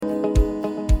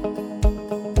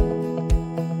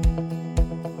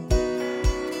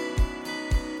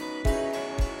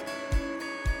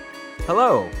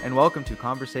Hello, and welcome to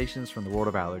Conversations from the World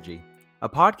of Allergy, a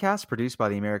podcast produced by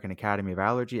the American Academy of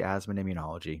Allergy, Asthma, and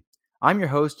Immunology. I'm your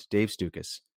host, Dave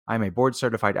Stukas. I'm a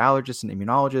board-certified allergist and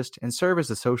immunologist and serve as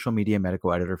the social media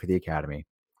medical editor for the Academy.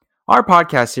 Our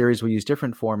podcast series will use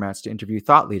different formats to interview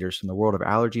thought leaders from the world of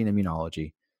allergy and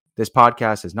immunology. This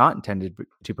podcast is not intended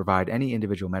to provide any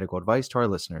individual medical advice to our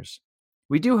listeners.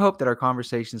 We do hope that our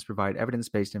conversations provide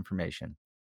evidence-based information.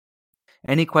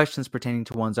 Any questions pertaining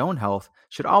to one's own health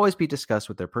should always be discussed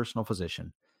with their personal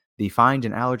physician. The Find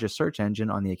an Allergist search engine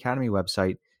on the Academy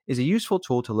website is a useful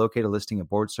tool to locate a listing of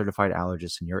board-certified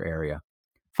allergists in your area.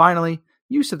 Finally,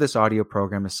 use of this audio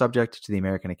program is subject to the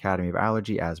American Academy of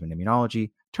Allergy, Asthma, and Immunology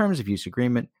Terms of Use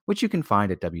Agreement, which you can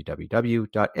find at www.aaai.org.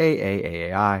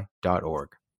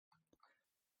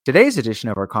 Today's edition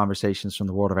of our Conversations from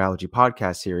the World of Allergy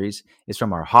podcast series is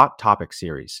from our Hot Topic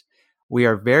series. We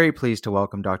are very pleased to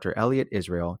welcome Dr. Elliot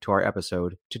Israel to our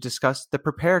episode to discuss the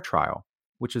PREPARE trial,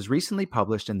 which was recently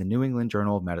published in the New England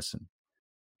Journal of Medicine.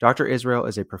 Dr. Israel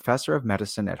is a professor of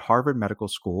medicine at Harvard Medical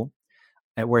School,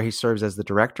 where he serves as the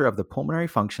director of the Pulmonary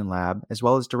Function Lab, as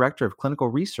well as director of clinical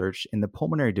research in the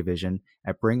Pulmonary Division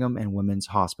at Brigham and Women's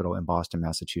Hospital in Boston,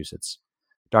 Massachusetts.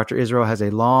 Dr. Israel has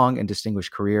a long and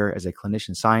distinguished career as a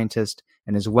clinician scientist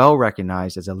and is well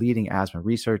recognized as a leading asthma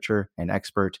researcher and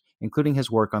expert, including his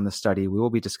work on the study we will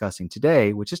be discussing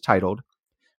today, which is titled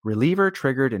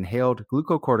Reliever-Triggered Inhaled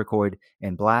Glucocorticoid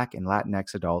in Black and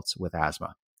Latinx Adults with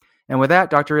Asthma. And with that,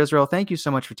 Dr. Israel, thank you so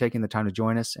much for taking the time to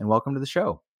join us, and welcome to the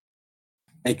show.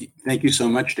 Thank you. Thank you so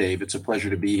much, Dave. It's a pleasure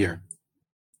to be here.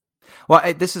 Well,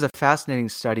 this is a fascinating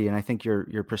study, and I think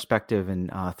your perspective and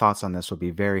thoughts on this will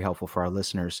be very helpful for our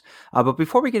listeners. But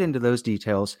before we get into those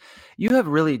details, you have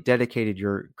really dedicated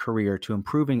your career to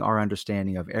improving our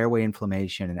understanding of airway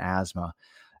inflammation and asthma.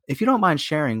 If you don't mind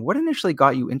sharing, what initially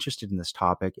got you interested in this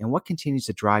topic, and what continues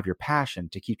to drive your passion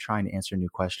to keep trying to answer new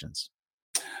questions?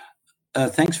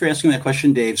 Thanks for asking that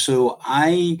question, Dave. So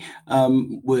I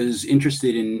was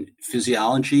interested in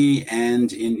physiology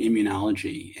and in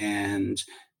immunology, and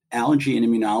allergy and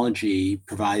immunology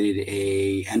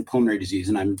and pulmonary disease,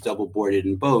 and I'm double boarded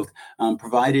in both,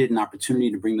 provided an opportunity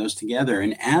to bring those together.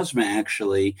 And asthma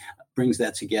actually brings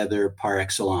that together par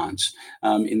excellence,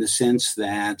 in the sense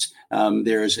that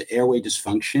there's airway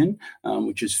dysfunction,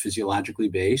 which is physiologically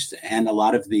based, and a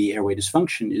lot of the airway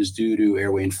dysfunction is due to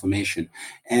airway inflammation.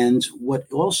 And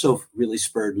what also really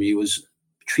spurred me was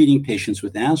treating patients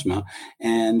with asthma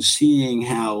and seeing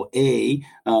how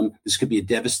this could be a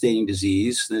devastating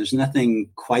disease. There's nothing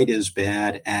quite as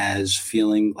bad as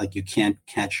feeling like you can't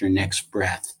catch your next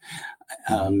breath.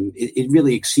 It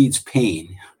really exceeds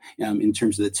pain in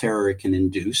terms of the terror it can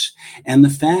induce. And the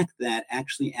fact that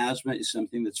actually asthma is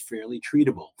something that's fairly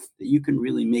treatable, that you can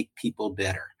really make people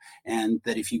better. And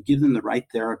that if you give them the right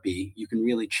therapy, you can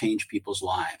really change people's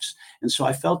lives. And so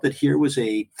I felt that here was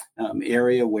a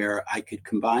area where I could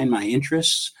combine my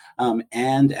interests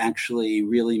and actually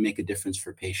really make a difference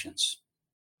for patients.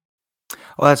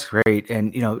 Well, that's great.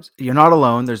 And, you're not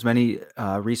alone. There's many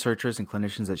researchers and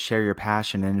clinicians that share your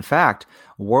passion. And in fact,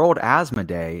 World Asthma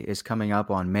Day is coming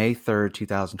up on May 3rd,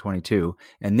 2022.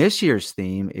 And this year's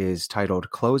theme is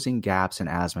titled Closing Gaps in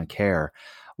Asthma Care.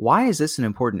 Why is this an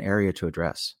important area to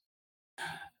address?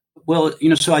 Well,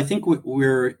 so I think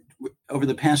we're over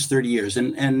the past 30 years,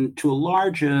 and to a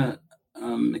large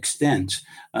extent,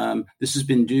 this has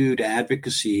been due to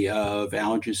advocacy of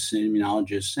allergists and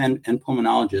immunologists and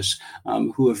pulmonologists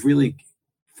who have really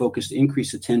focused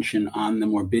increased attention on the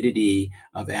morbidity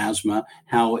of asthma,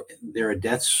 how there are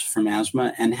deaths from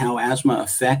asthma, and how asthma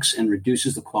affects and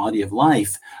reduces the quality of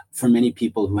life for many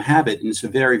people who have it. And it's a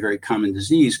very, very common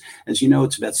disease. As you know,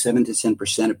 it's about 7 to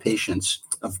 10%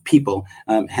 of people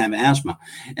have asthma.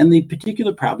 And the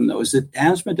particular problem, though, is that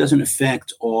asthma doesn't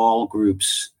affect all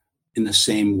groups in the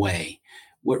same way.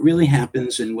 What really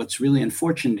happens, and what's really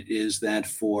unfortunate, is that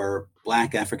for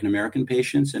Black African-American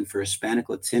patients and for Hispanic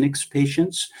Latinx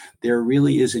patients, there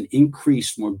really is an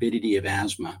increased morbidity of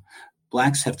asthma.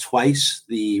 Blacks have twice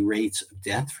the rates of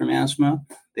death from asthma.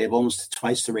 They have almost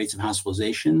twice the rates of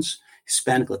hospitalizations.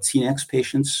 Hispanic Latinx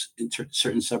patients in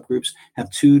certain subgroups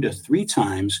have 2 to 3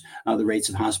 times the rates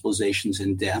of hospitalizations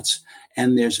and deaths.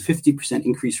 And there's 50%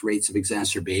 increased rates of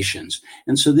exacerbations.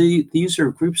 And so these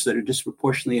are groups that are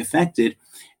disproportionately affected.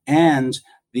 And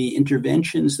the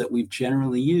interventions that we've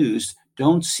generally used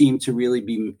don't seem to really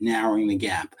be narrowing the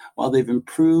gap. While they've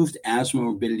improved asthma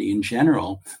morbidity in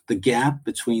general, the gap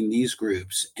between these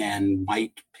groups and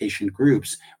white patient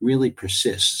groups really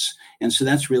persists. And so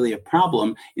that's really a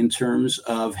problem in terms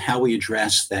of how we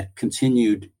address that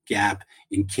continued gap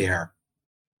in care.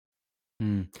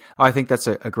 Mm. Oh, I think that's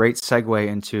a great segue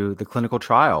into the clinical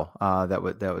trial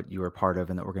that you were part of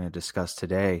and that we're going to discuss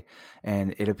today.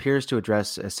 And it appears to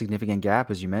address a significant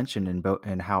gap, as you mentioned,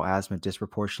 in how asthma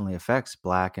disproportionately affects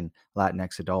Black and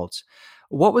Latinx adults.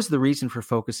 What was the reason for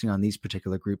focusing on these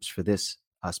particular groups for this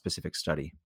specific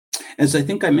study? As I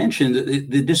think I mentioned,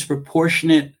 the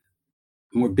disproportionate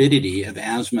morbidity of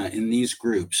asthma in these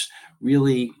groups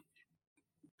really,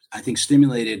 I think,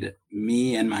 stimulated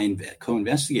me and my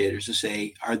co-investigators to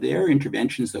say, are there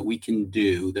interventions that we can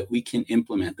do, that we can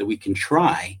implement, that we can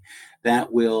try,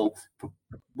 that will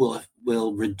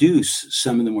reduce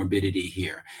some of the morbidity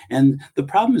here? And the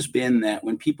problem has been that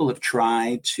when people have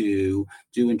tried to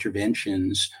do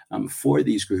interventions for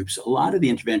these groups, a lot of the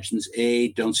interventions,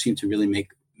 A, don't seem to really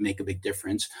make a big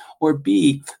difference, or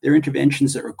B, they're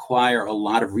interventions that require a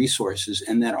lot of resources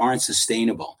and that aren't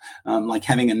sustainable, like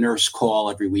having a nurse call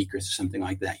every week or something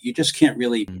like that. You just can't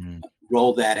really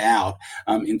roll that out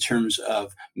in terms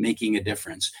of making a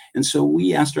difference. And so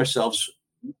we asked ourselves,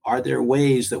 are there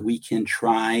ways that we can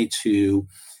try to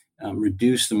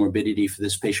reduce the morbidity for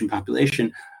this patient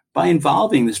population by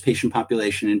involving this patient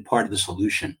population in part of the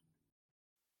solution?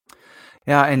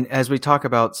 Yeah, and as we talk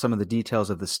about some of the details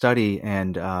of the study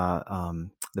and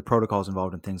the protocols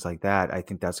involved and things like that, I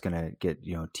think that's going to get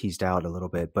teased out a little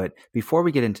bit. But before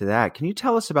we get into that, can you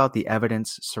tell us about the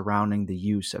evidence surrounding the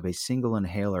use of a single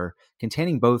inhaler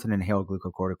containing both an inhaled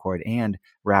glucocorticoid and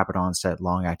rapid onset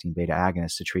long-acting beta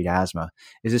agonist to treat asthma?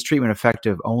 Is this treatment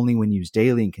effective only when used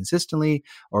daily and consistently,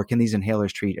 or can these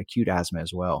inhalers treat acute asthma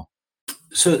as well?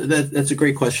 So that's a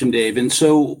great question, Dave. And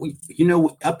so,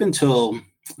 up until,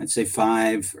 I'd say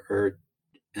 5 or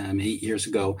 8 years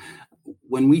ago,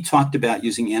 when we talked about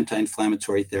using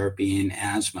anti-inflammatory therapy in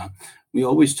asthma, we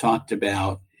always talked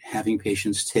about having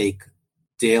patients take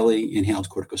daily inhaled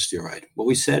corticosteroid. What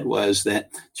we said was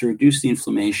that to reduce the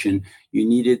inflammation, you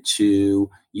needed to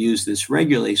use this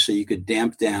regularly so you could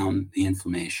damp down the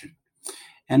inflammation.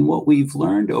 And what we've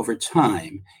learned over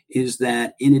time is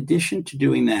that in addition to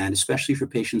doing that, especially for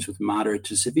patients with moderate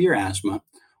to severe asthma,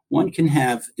 one can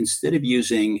have, instead of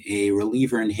using a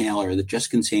reliever inhaler that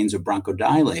just contains a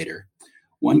bronchodilator,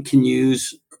 one can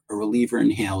use a reliever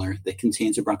inhaler that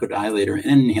contains a bronchodilator and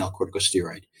an inhaled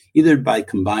corticosteroid, either by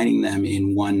combining them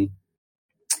in one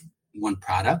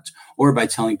product or by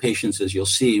telling patients, as you'll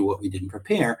see, what we didn't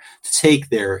prepare, to take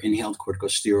their inhaled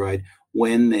corticosteroid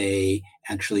when they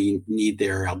actually need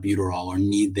their albuterol or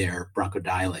need their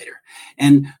bronchodilator.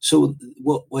 And so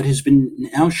what has been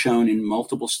now shown in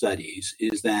multiple studies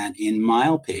is that in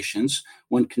mild patients,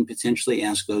 one can potentially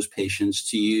ask those patients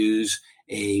to use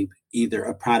either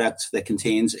a product that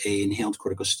contains an inhaled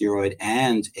corticosteroid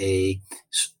and a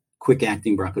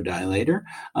quick-acting bronchodilator,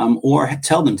 or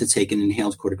tell them to take an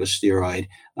inhaled corticosteroid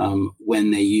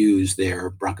when they use their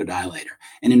bronchodilator.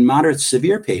 And in moderate to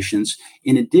severe patients,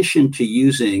 in addition to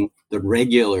using the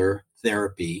regular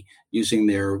therapy, using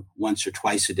their once or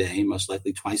twice a day, most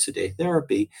likely twice a day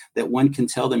therapy, that one can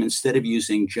tell them, instead of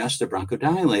using just a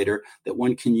bronchodilator, that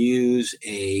one should use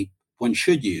a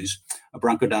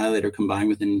bronchodilator combined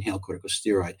with an inhaled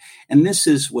corticosteroid. And this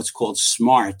is what's called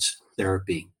SMART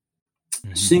therapy.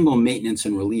 Single maintenance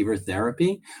and reliever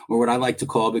therapy, or what I like to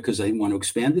call, because I want to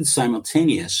expand it,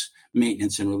 simultaneous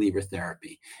maintenance and reliever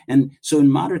therapy. And so in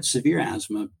moderate severe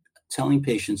asthma, telling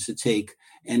patients to take,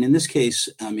 and in this case,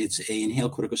 it's an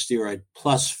inhaled corticosteroid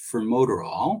plus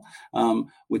formoterol,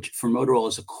 which formoterol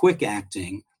is a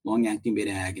quick-acting, long-acting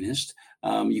beta agonist.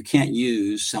 You can't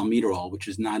use salmeterol, which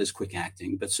is not as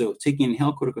quick-acting. But so taking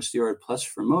inhaled corticosteroid plus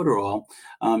formoterol,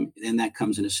 and that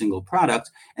comes in a single product,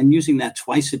 and using that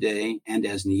twice a day and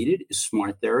as needed is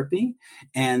SMART therapy.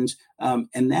 And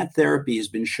that therapy has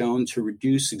been shown to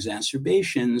reduce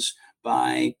exacerbations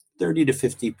by 30 to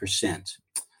 50%.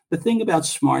 The thing about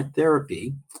SMART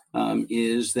therapy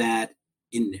is that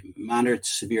in moderate to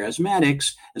severe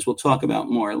asthmatics, as we'll talk about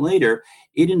more later,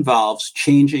 it involves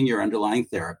changing your underlying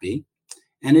therapy.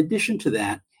 In addition to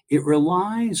that, it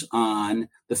relies on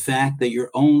the fact that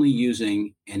you're only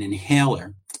using an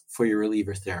inhaler for your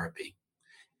reliever therapy.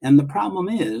 And the problem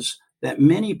is that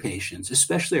many patients,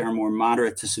 especially our more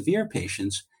moderate to severe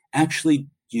patients, actually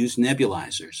use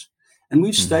nebulizers. And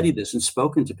we've studied this and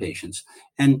spoken to patients.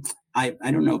 And I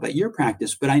don't know about your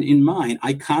practice, but in mine,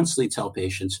 I constantly tell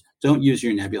patients, don't use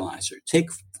your nebulizer. Take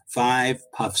 5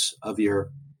 puffs of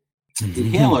your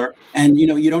inhaler, and you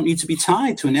don't need to be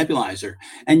tied to a nebulizer.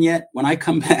 And yet, when I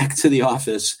come back to the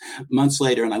office months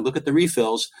later and I look at the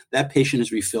refills, that patient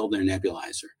has refilled their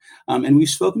nebulizer. And we've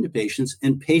spoken to patients,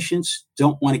 and patients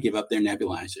don't want to give up their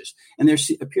nebulizers. And there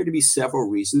appear to be several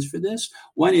reasons for this.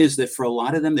 One is that for a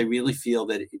lot of them, they really feel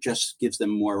that it just gives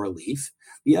them more relief.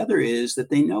 The other is that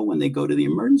they know when they go to the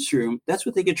emergency room, that's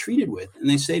what they get treated with. And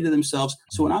they say to themselves,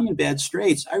 so when I'm in bad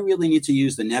straits, I really need to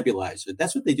use the nebulizer.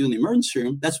 That's what they do in the emergency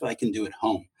room. That's what I can do at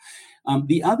home.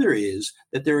 The other is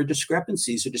that there are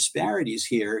discrepancies or disparities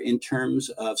here in terms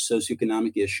of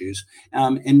socioeconomic issues.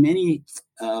 And many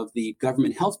of the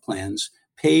government health plans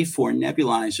pay for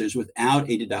nebulizers without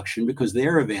a deduction because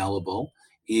they're available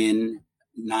in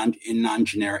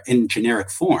generic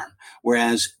form,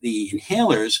 whereas the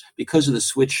inhalers, because of the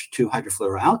switch to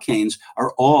hydrofluoroalkanes,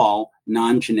 are all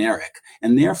non-generic,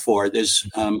 and therefore there's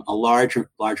a larger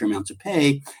amount to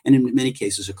pay, and in many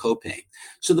cases a copay.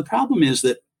 So the problem is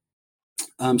that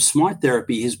smart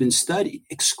therapy has been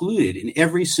excluded in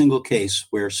every single case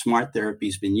where smart therapy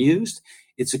has been used.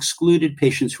 It's excluded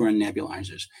patients who are on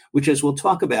nebulizers, which, as we'll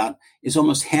talk about, is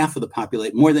almost half of the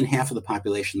population, more than half of the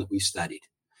population that we studied.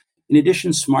 In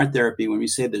addition, smart therapy, when we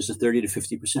say there's a 30 to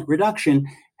 50% reduction,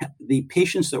 the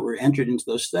patients that were entered into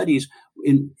those studies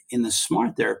in the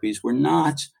smart therapies were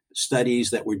not studies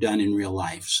that were done in real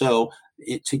life. So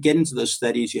to get into those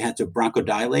studies, you had to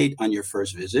bronchodilate on your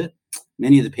first visit.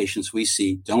 Many of the patients we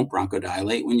see don't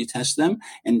bronchodilate when you test them,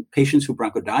 and patients who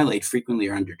bronchodilate frequently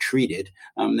are undertreated.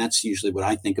 That's usually what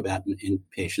I think about in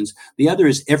patients. The other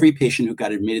is every patient who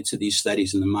got admitted to these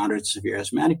studies in the moderate to severe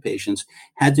asthmatic patients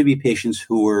had to be patients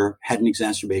who had an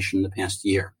exacerbation in the past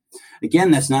year.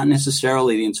 Again, that's not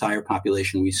necessarily the entire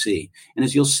population we see. And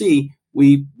as you'll see,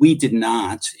 we did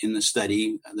not, in the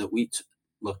study that we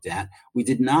looked at, we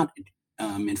did not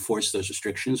enforce those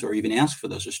restrictions or even ask for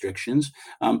those restrictions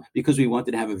because we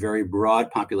wanted to have a very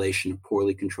broad population of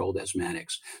poorly controlled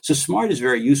asthmatics. So SMART is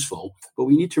very useful, but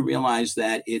we need to realize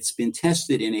that it's been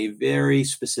tested in a very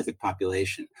specific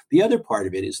population. The other part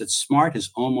of it is that SMART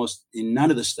has almost, in none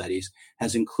of the studies,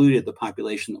 has included the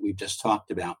population that we've just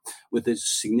talked about with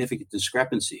its significant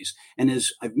discrepancies. And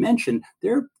as I've mentioned,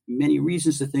 there are many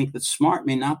reasons to think that SMART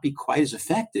may not be quite as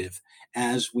effective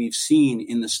as we've seen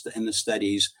in the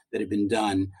studies that have been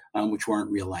done, which weren't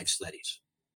real life studies.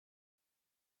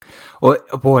 Well,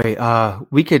 boy,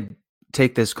 we could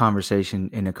take this conversation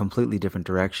in a completely different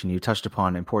direction. You touched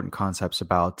upon important concepts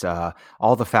about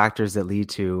all the factors that lead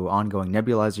to ongoing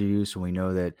nebulizer use, and we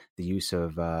know that the use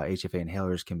of HFA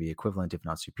inhalers can be equivalent, if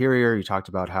not superior. You talked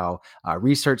about how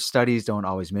research studies don't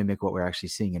always mimic what we're actually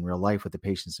seeing in real life with the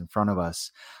patients in front of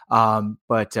us.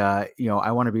 But I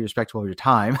want to be respectful of your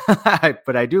time,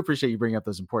 but I do appreciate you bringing up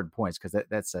those important points because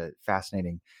that's a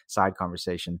fascinating side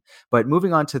conversation. But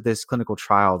moving on to this clinical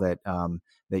trial that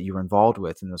you were involved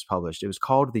with and was published. It was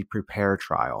called the PREPARE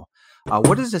trial.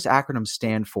 What does this acronym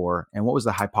stand for, and what was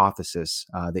the hypothesis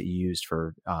that you used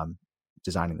for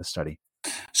designing the study?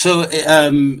 So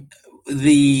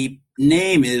the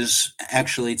name is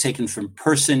actually taken from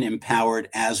Person Empowered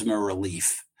Asthma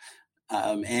Relief.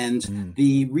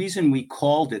 The reason we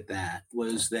called it that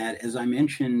was that, as I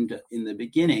mentioned in the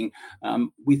beginning,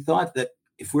 we thought that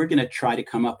if we're going to try to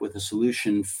come up with a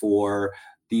solution for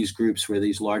these groups where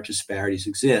these large disparities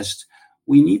exist,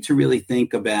 we need to really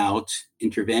think about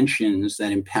interventions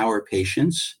that empower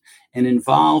patients and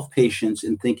involve patients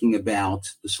in thinking about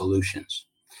the solutions.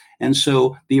 And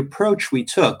so the approach we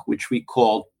took, which we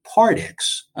called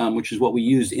PARDIX, which is what we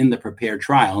used in the PREPARE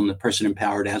trial, in the Person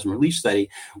Empowered Asthma Relief Study,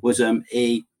 was that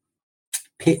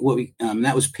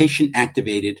was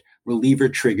patient-activated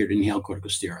reliever-triggered inhaled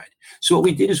corticosteroid. So what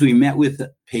we did is we met with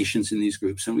patients in these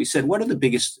groups and we said, what are the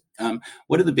biggest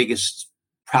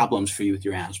problems for you with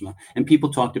your asthma? And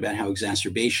people talked about how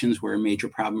exacerbations were a major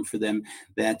problem for them,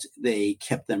 that they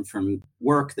kept them from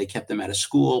work, they kept them out of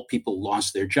school, people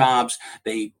lost their jobs,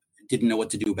 they didn't know what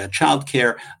to do about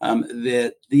childcare,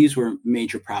 that these were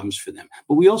major problems for them.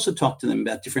 But we also talked to them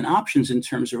about different options in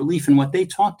terms of relief. And what they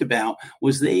talked about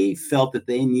was they felt that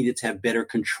they needed to have better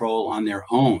control on their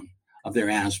own of their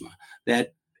asthma,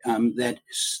 that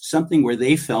something where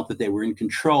they felt that they were in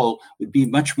control would be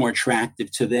much more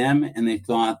attractive to them, and they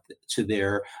thought to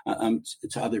their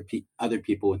to other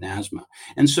people with asthma.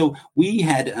 And so we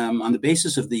had, on the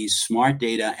basis of these SMART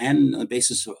data and on the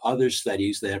basis of other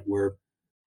studies that were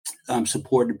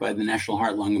supported by the National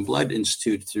Heart, Lung, and Blood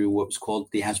Institute through what was called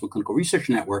the Asthma Clinical Research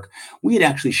Network, we had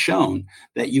actually shown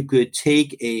that you could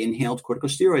take an inhaled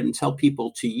corticosteroid and tell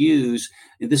people to use,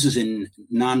 and this is in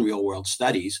non-real world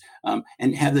studies,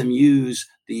 and have them use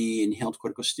the inhaled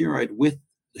corticosteroid with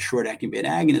the short-acting beta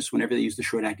agonist whenever they use the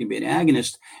short-acting beta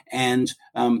agonist, and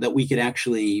that we could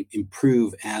actually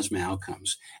improve asthma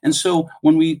outcomes. And so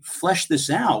when we fleshed this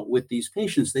out with these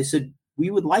patients, they said, we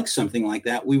would like something like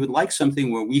that. We would like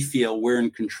something where we feel we're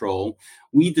in control.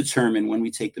 We determine when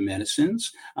we take the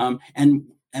medicines.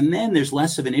 And then there's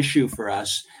less of an issue for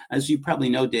us. As you probably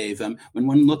know, Dave, when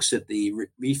one looks at the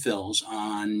refills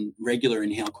on regular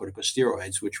inhaled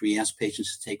corticosteroids, which we ask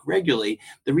patients to take regularly,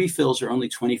 the refills are only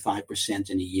 25%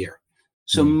 in a year.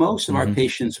 So most of our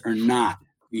patients are not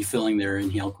refilling their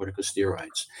inhaled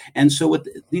corticosteroids. And so what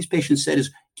these patients said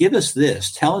is, give us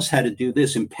this, tell us how to do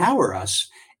this, empower us.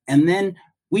 And then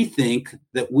we think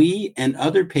that we and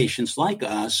other patients like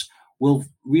us will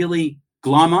really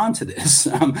glom onto this,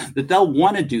 that they'll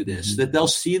want to do this, that they'll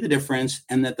see the difference,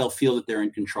 and that they'll feel that they're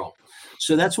in control.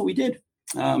 So that's what we did.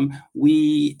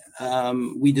 We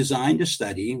designed a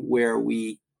study where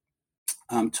we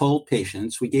told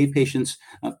patients, we gave patients,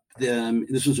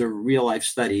 this was a real life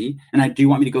study. And do you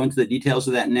want me to go into the details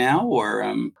of that now,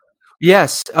 or?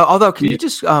 Yes. Although, can you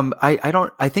just,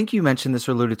 I think you mentioned this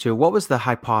or alluded to, what was the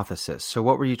hypothesis? So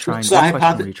what were you trying, what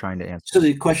question were you trying to answer? So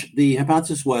the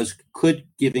hypothesis was, could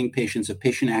giving patients a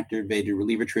patient-activated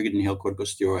reliever-triggered inhaled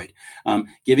corticosteroid,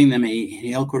 giving them a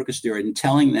inhaled corticosteroid and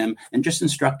telling them, and just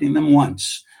instructing them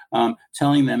once,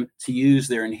 telling them to use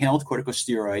their inhaled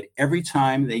corticosteroid every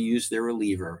time they use their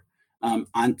reliever,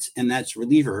 and that's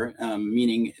reliever,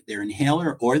 meaning their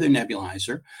inhaler or their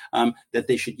nebulizer, that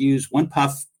they should use 1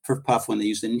 puff per puff when they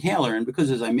use an inhaler. And because,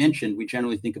 as I mentioned, we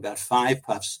generally think about 5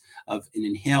 puffs of an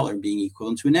inhaler being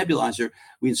equivalent to a nebulizer,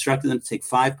 we instructed them to take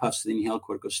 5 puffs of the inhaled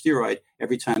corticosteroid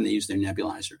every time they use their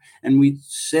nebulizer. And we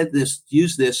said this,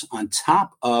 use this on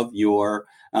top of your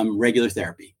regular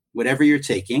therapy. Whatever you're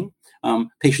taking,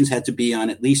 patients had to be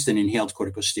on at least an inhaled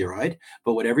corticosteroid,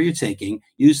 but whatever you're taking,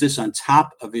 use this on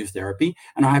top of your therapy.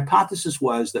 And our hypothesis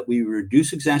was that we would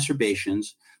reduce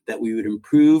exacerbations, that we would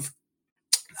improve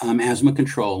asthma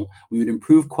control, we would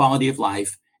improve quality of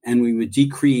life, and we would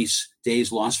decrease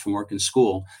days lost from work and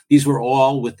school. These were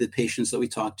all, with the patients that we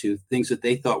talked to, things that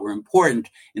they thought were important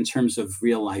in terms of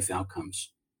real life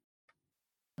outcomes.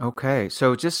 Okay.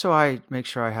 So just so I make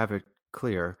sure I have it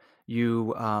clear,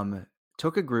 you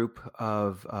took a group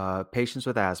of patients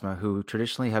with asthma who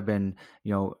traditionally have been,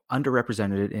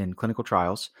 underrepresented in clinical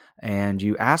trials, and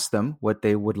you asked them what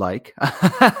they would like.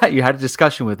 You had a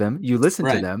discussion with them, you listened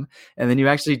to them, and then you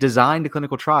actually designed a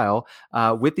clinical trial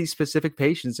with these specific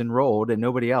patients enrolled and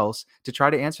nobody else to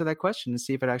try to answer that question and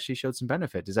see if it actually showed some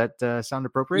benefit. Does that sound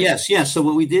appropriate? Yes. So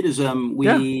what we did is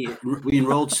we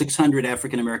enrolled 600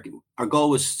 African-American. Our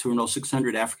goal was to enroll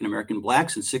 600 African-American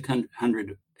Blacks and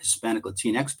 600 Hispanic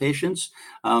Latinx patients,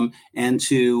 and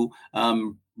to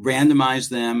randomize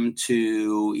them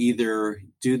to either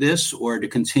do this or to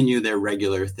continue their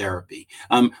regular therapy.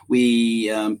 We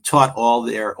taught all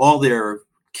their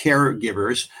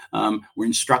caregivers were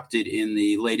instructed in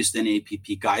the latest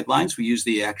NAPP guidelines. We used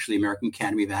the American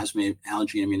Academy of Asthma,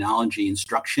 Allergy, and Immunology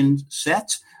instruction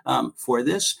set for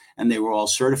this, and they were all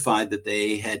certified that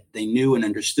they knew and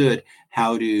understood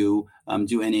how to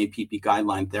do NAPP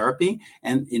guideline therapy,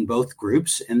 and in both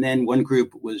groups. And then one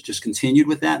group was just continued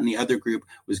with that, and the other group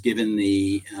was given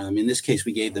in this case,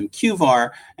 we gave them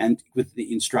QVAR and with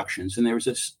the instructions. And there was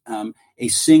a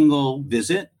single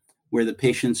visit where the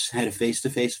patients had a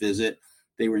face-to-face visit.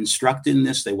 They were instructed in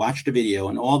this. They watched a video,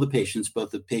 and all the patients,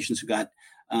 both the patients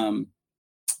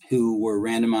who were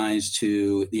randomized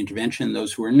to the intervention and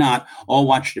those who were not, all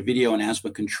watched a video on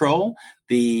asthma control.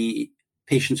 The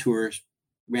patients who were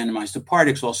randomized to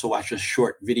Pardix also watched a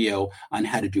short video on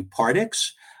how to do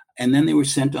Pardix, and then they were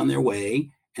sent on their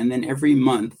way. And then every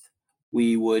month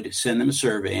we would send them a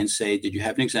survey and say, did you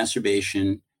have an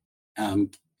exacerbation?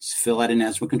 Fill out an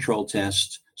asthma control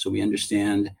test so we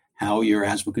understand how your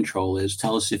asthma control is.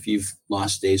 Tell us if you've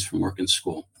lost days from work and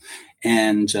school.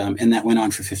 And that went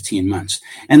on for 15 months.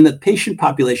 And the patient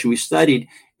population we studied,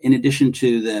 in addition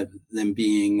to them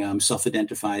being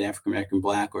self-identified African-American,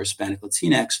 Black, or Hispanic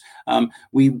Latinx,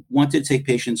 we wanted to take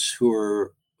patients who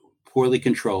were poorly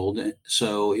controlled.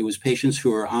 So it was patients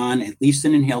who are on at least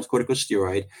an inhaled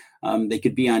corticosteroid. They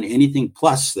could be on anything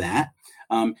plus that.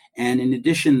 And in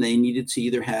addition, they needed to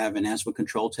either have an asthma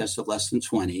control test of less than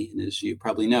 20. And as you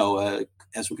probably know,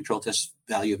 asthma control test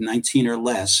value of 19 or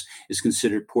less is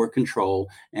considered poor control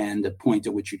and a point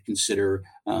at which you'd consider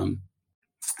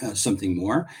something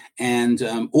more. And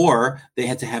or they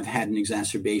had to have had an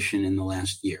exacerbation in the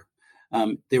last year.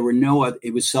 There were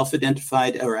it was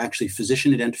self-identified, or actually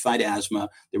physician-identified asthma.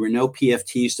 There were no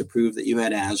PFTs to prove that you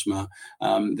had asthma.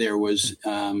 It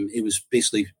was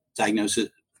basically diagnosis,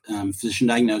 physician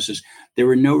diagnosis. There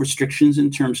were no restrictions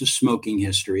in terms of smoking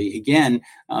history. Again,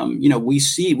 we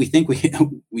think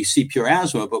we see pure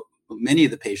asthma, but many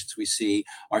of the patients we see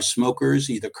are smokers,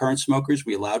 either current smokers.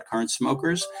 We allowed current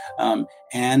smokers,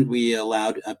 and we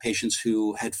allowed patients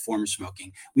who had former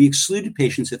smoking. We excluded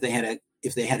patients if they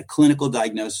had a clinical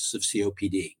diagnosis of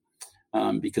COPD.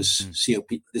 Because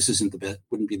COPD, this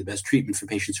wouldn't be the best treatment for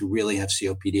patients who really have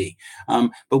COPD.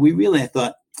 But we really, I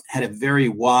thought, had a very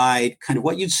wide kind of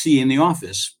what you'd see in the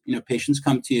office. Patients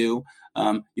come to you,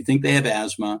 you think they have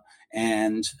asthma,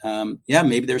 and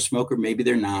maybe they're a smoker, maybe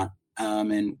they're not.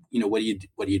 And what do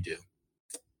you do?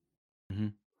 Mm-hmm.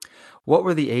 What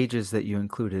were the ages that you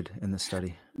included in the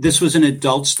study? This was an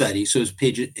adult study, so it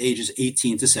was ages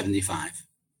 18 to 75.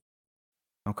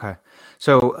 Okay.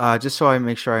 So just so I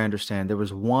make sure I understand, there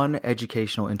was one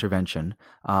educational intervention,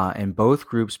 and both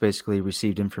groups basically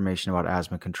received information about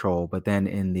asthma control. But then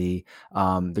in the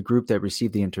group that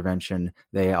received the intervention,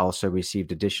 they also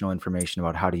received additional information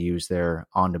about how to use their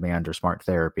on-demand or smart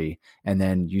therapy. And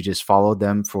then you just followed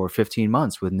them for 15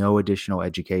 months with no additional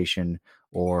education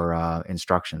or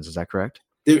instructions. Is that correct?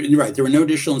 Right. There were no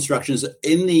additional instructions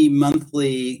in the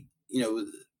monthly,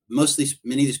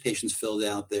 many of these patients filled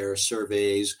out their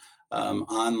surveys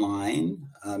online,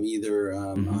 either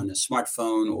on a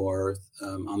smartphone or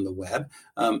on the web.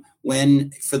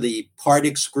 When for the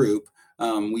Pardix group,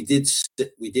 we did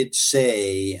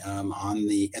say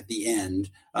at the end,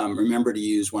 remember to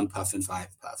use 1 puff and 5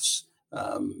 puffs.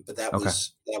 But that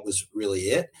was really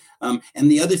it.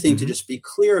 And the other thing to just be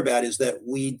clear about is that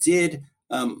we did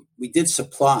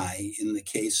supply, in the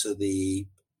case of the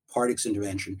Pardix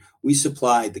intervention, we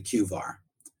supplied the QVAR.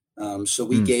 So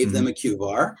we gave them a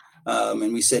QVAR,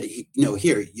 and we said,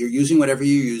 here, you're using whatever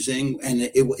you're using, and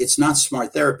it's not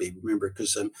smart therapy, remember,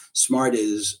 because smart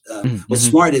is,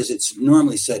 smart is, it's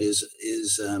normally said is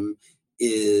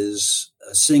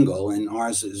a single, and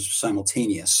ours is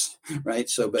simultaneous, right?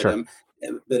 So, but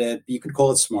you could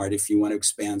call it smart if you want to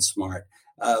expand smart.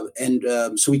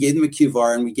 So we gave them a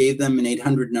QVAR, and we gave them an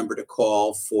 800 number to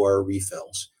call for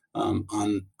refills on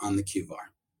the QVAR.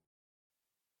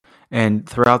 And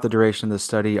throughout the duration of the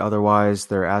study, otherwise,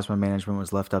 their asthma management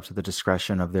was left up to the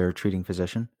discretion of their treating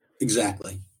physician?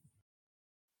 Exactly.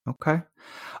 Okay.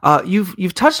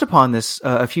 You've touched upon this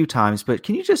a few times, but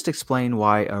can you just explain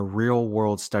why a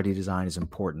real-world study design is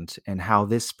important and how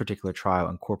this particular trial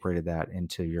incorporated that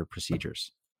into your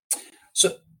procedures?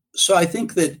 So I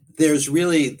think that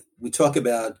we talk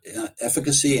about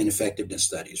efficacy and effectiveness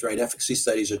studies, right? Efficacy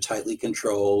studies are tightly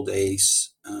controlled,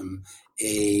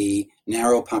 a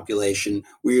narrow population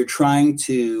where you're trying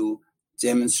to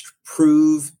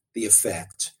prove the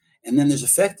effect. And then there's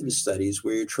effectiveness studies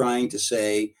where you're trying to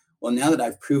say, well, now that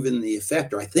I've proven the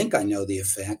effect, or I think I know the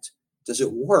effect, does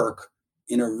it work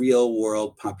in a real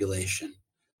world population?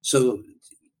 So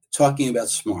talking about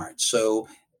SMART. So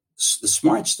the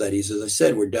SMART studies, as I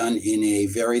said, were done in a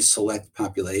very select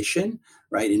population,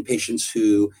 right? In patients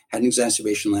who had an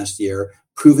exacerbation last year,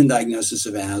 proven diagnosis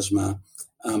of asthma,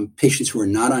 patients who were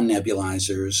not on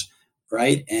nebulizers,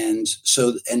 right? And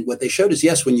what they showed is,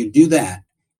 yes, when you do that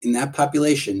in that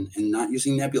population and not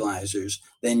using nebulizers,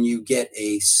 then you get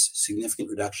a significant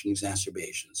reduction in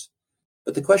exacerbations.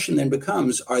 But the question then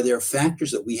becomes, are there factors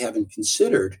that we haven't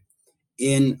considered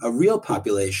in a real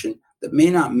population that may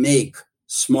not make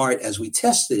SMART, as we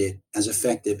tested it, as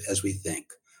effective as we think,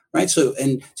 right? So,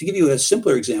 and to give you a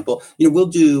simpler example, we'll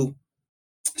do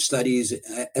studies,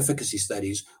 efficacy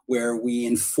studies, where we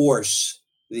enforce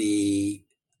the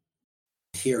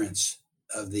adherence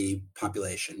of the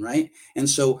population, right? And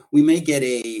so we may get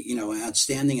an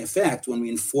outstanding effect when we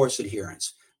enforce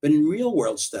adherence. But in real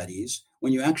world studies,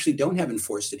 when you actually don't have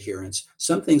enforced adherence,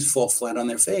 some things fall flat on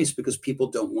their face because people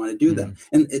don't want to do them.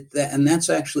 And that's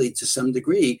actually, to some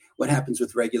degree, what happens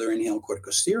with regular inhaled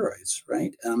corticosteroids,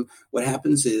 right? What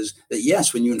happens is that,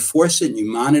 yes, when you enforce it and you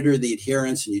monitor the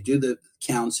adherence and you do the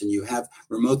counts and you have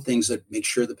remote things that make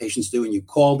sure the patients do, and you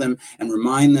call them and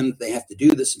remind them that they have to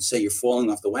do this and say you're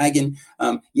falling off the wagon,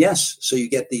 yes, so you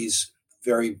get these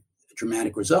very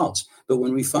dramatic results. But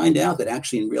when we find out that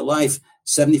actually in real life,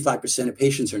 75% of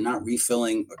patients are not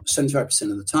refilling,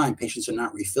 75% of the time, patients are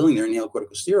not refilling their inhaled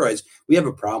corticosteroids, we have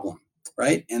a problem,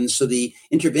 right? And so the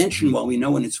intervention, while we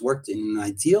know when it's worked in an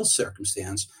ideal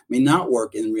circumstance, may not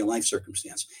work in real life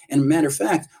circumstance. And a matter of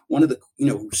fact, one of the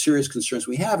serious concerns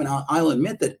we have, and I'll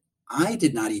admit that I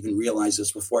did not even realize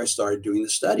this before I started doing the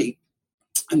study,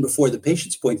 and before the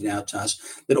patients pointed out to us,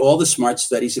 that all the SMART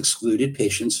studies excluded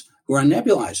patients who are on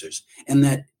nebulizers, and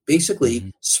that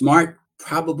basically SMART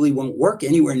probably won't work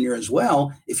anywhere near as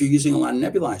well if you're using a lot of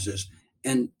nebulizers.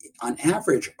 And on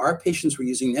average, our patients were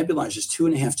using nebulizers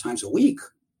 2.5 times a week.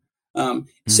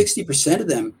 60% of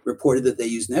them reported that they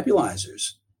use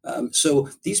nebulizers. So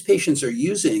these patients are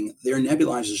using their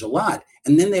nebulizers a lot,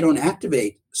 and then they don't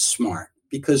activate SMART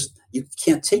because you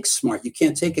can't take SMART. You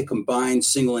can't take a combined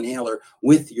single inhaler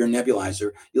with your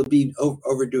nebulizer. You'll be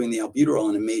overdoing the albuterol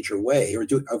in a major way, or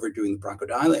overdoing the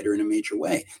bronchodilator in a major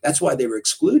way. That's why they were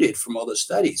excluded from all those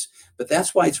studies. But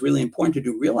that's why it's really important to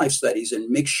do real-life studies and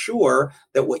make sure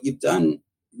that what you've done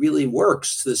really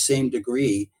works to the same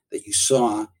degree that you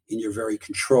saw in your very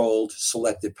controlled,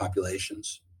 selected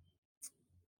populations.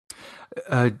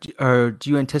 Do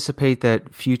you anticipate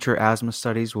that future asthma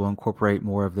studies will incorporate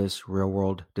more of this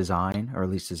real-world design, or at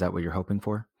least is that what you're hoping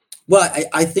for? Well,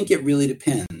 I think it really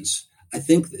depends. I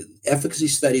think efficacy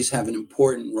studies have an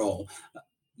important role.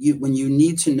 When you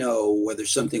need to know whether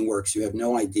something works, you have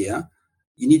no idea.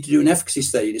 You need to do an efficacy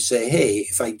study to say, hey,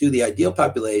 if I do the ideal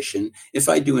population, if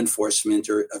I do enforcement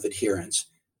or of adherence,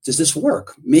 does this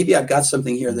work? Maybe I've got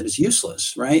something here that is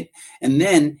useless, right? And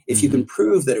then if you can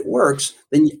prove that it works,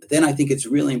 then I think it's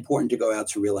really important to go out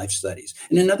to real life studies.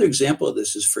 And another example of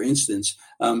this is, for instance,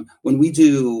 when we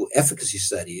do efficacy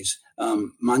studies,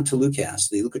 Montelukast,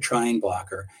 the leukotriene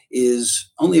blocker,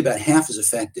 is only about half as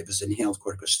effective as inhaled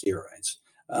corticosteroids.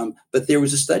 But there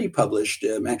was a study published,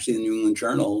 actually in the New England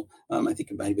Journal, I think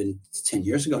it might have been 10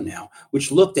 years ago now,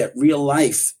 which looked at real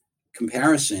life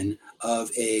comparison of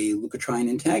a leukotriene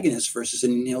antagonist versus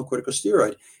an inhaled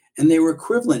corticosteroid, and they were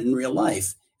equivalent in real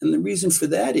life. And the reason for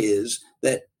that is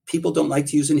that people don't like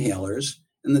to use inhalers,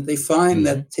 and that they find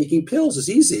that taking pills is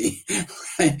easy.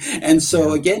 Right? And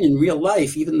so again, in real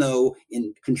life, even though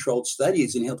in controlled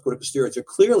studies, inhaled corticosteroids are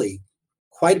clearly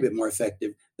quite a bit more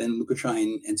effective than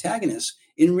leukotriene antagonists,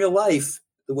 in real life,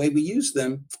 the way we use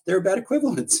them, they're about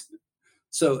equivalent.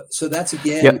 So that's,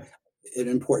 again, an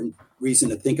important reason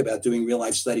to think about doing real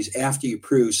life studies after you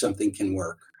prove something can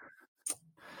work.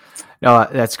 No,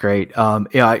 that's great.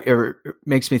 It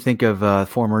makes me think of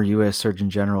former U.S. Surgeon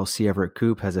General C. Everett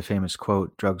Koop has a famous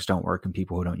quote: "Drugs don't work in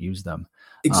people who don't use them."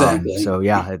 Exactly. It's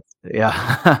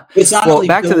not only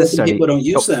back to this study. People don't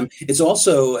use them. It's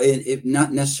also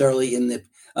not necessarily in the.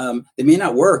 They may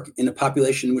not work in a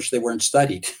population in which they weren't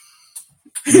studied.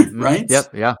 Right?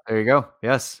 Yep. Yeah. There you go.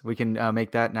 Yes, we can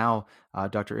make that now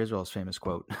Dr. Israel's famous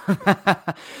quote.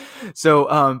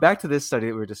 So back to this study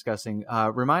that we were discussing.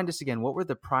 Remind us again, what were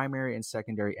the primary and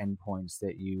secondary endpoints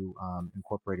that you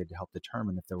incorporated to help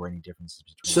determine if there were any differences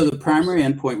between? So the primary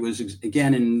endpoint was,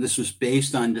 again, and this was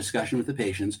based on discussion with the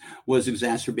patients, was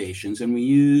exacerbations. And we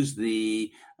used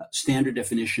the standard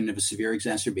definition of a severe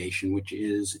exacerbation, which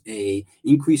is a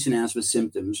increase in asthma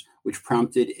symptoms, which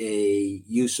prompted a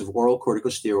use of oral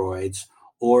corticosteroids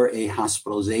or a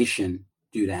hospitalization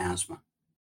due to asthma.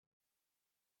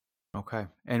 Okay.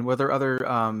 And were there other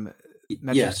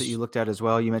metrics that you looked at as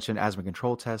well? You mentioned asthma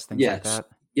control tests, things like that.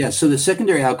 Yeah. So the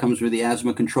secondary outcomes were the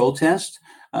asthma control test,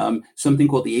 something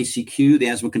called the ACQ, the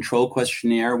Asthma Control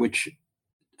Questionnaire, which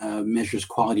measures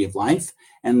quality of life.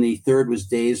 And the third was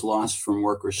days lost from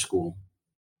work or school.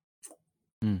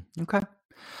 Okay.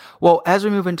 Well, as we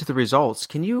move into the results,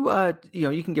 can you,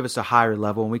 you can give us a higher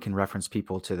level, and we can reference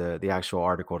people to the actual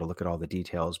article to look at all the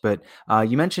details. But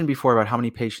you mentioned before about how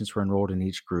many patients were enrolled in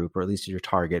each group, or at least your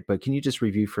target. But can you just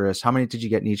review for us, how many did you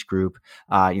get in each group?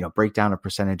 Breakdown of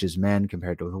percentages men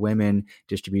compared to women,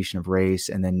 distribution of race,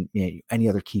 and then any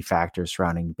other key factors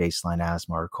surrounding baseline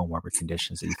asthma or comorbid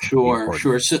conditions that you think would be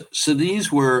important. So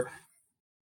these were.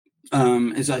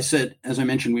 As I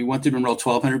mentioned, we wanted to enroll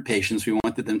 1,200 patients. We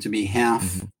wanted them to be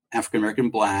half African-American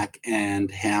Black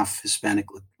and half Hispanic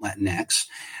Latinx.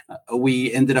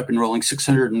 We ended up enrolling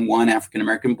 601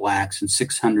 African-American Blacks and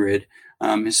 600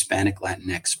 Hispanic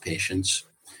Latinx patients.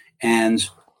 And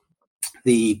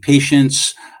the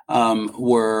patients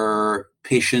were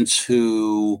patients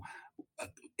who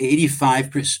 80 to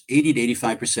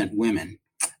 85% women,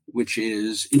 which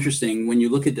is interesting. When you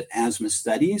look at the asthma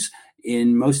studies,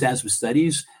 in most asthma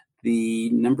studies,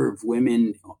 the number of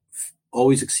women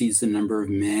always exceeds the number of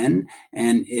men,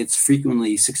 and it's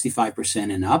frequently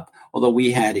 65% and up, although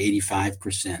we had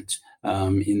 85%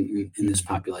 in this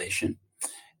population.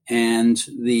 And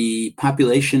the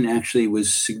population actually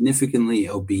was significantly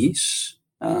obese.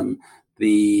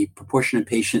 The proportion of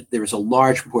patients, there was a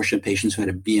large proportion of patients who had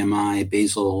a BMI,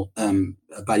 basal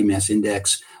body mass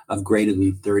index, of greater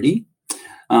than 30.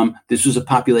 This was a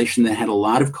population that had a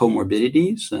lot of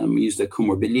comorbidities. We used a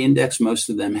comorbidity index. Most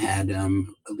of them had at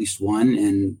least one,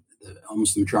 and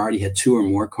almost the majority had two or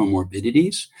more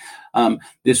comorbidities.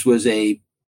 This was a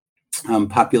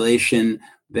population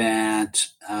that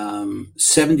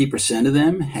 70% of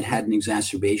them had an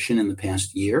exacerbation in the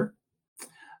past year.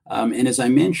 And as I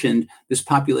mentioned, this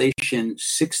population,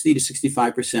 60 to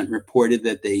 65% reported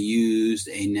that they used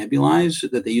a nebulizer.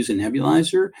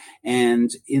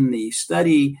 And in the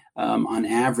study, on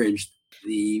average,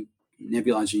 the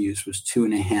nebulizer use was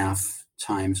 2.5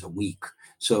 times a week.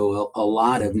 So a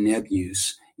lot of neb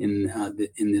use in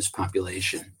this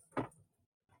population.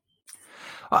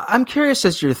 I'm curious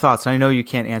as to your thoughts. I know you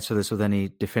can't answer this with any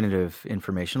definitive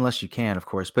information, unless you can, of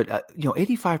course. But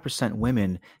 85%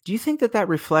 women. Do you think that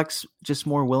reflects just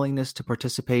more willingness to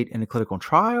participate in a clinical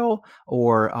trial,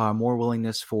 or more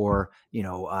willingness for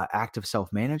active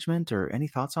self-management, or any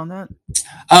thoughts on that?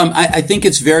 I think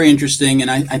it's very interesting,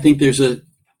 and I think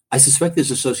I suspect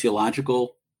there's a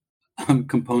sociological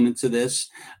component to this,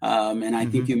 and I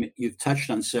think you've touched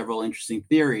on several interesting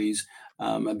theories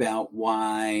about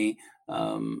why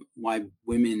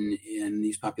women in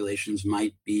these populations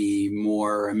might be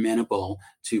more amenable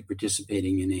to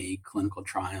participating in a clinical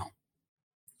trial.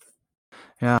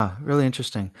 Yeah, really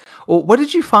interesting. Well, what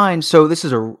did you find? So this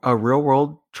is a real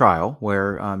world trial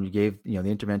where you gave the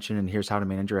intervention, and here's how to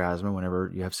manage your asthma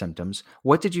whenever you have symptoms.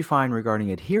 What did you find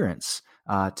regarding adherence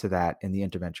to that in the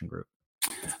intervention group?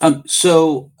 Again,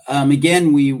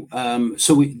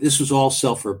 this was all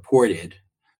self-reported,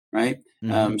 right?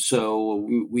 Mm-hmm. So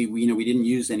we didn't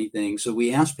use anything. So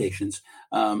we asked patients,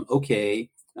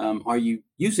 okay, are you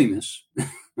using this?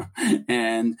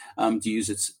 And do you use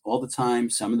it all the time,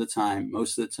 some of the time,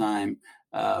 most of the time?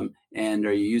 And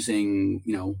are you using,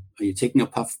 are you taking a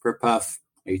puff per puff?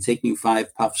 Are you taking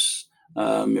 5 puffs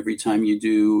every time you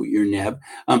do your neb?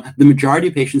 The majority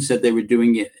of patients said they were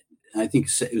doing it. I think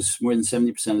it was more than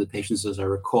 70% of the patients, as I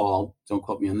recall, don't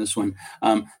quote me on this one,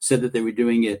 said that they were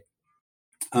doing it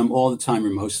all the time or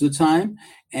most of the time.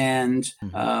 And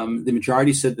the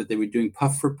majority said that they were doing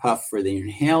puff for puff for the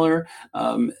inhaler.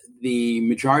 The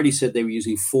majority said they were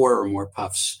using 4 or more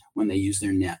puffs when they use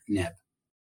their neb.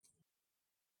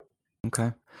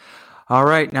 Okay. All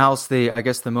right. Now it's I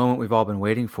guess the moment we've all been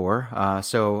waiting for.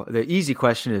 So the easy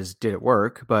question is, did it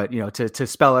work? But, to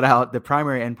spell it out, the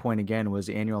primary endpoint again was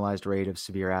the annualized rate of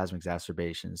severe asthma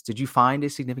exacerbations. Did you find a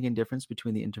significant difference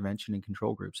between the intervention and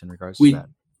control groups in regards to that?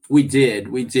 We did.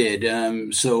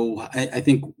 So I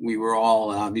think we were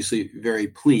all obviously very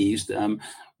pleased.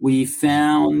 We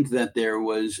found that there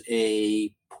was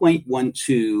a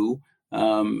 0.12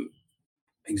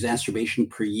 exacerbation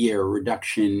per year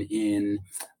reduction in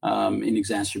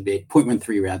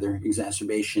 0.13 rather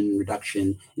exacerbation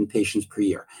reduction in patients per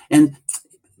year. And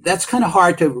that's kind of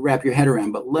hard to wrap your head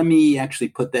around, but let me actually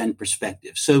put that in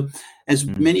perspective. So as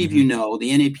many of you know, the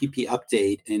NAPP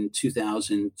update in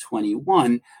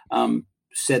 2021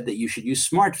 said that you should use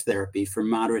SMART therapy for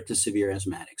moderate to severe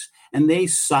asthmatics. And they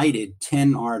cited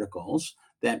 10 articles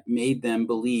that made them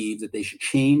believe that they should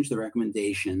change the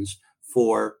recommendations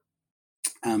for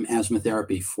asthma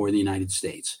therapy for the United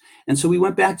States. And so we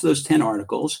went back to those 10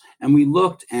 articles and we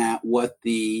looked at what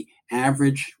the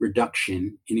average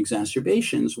reduction in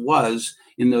exacerbations was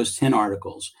in those 10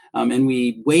 articles. And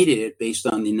we weighted it based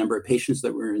on the number of patients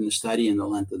that were in the study and the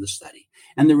length of the study.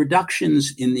 And the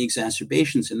reductions in the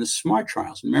exacerbations in the SMART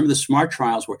trials, remember the SMART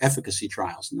trials were efficacy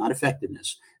trials, not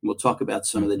effectiveness. And we'll talk about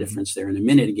some of the difference there in a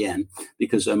minute again,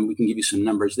 because we can give you some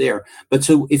numbers there. But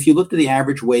so if you looked at the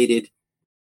average weighted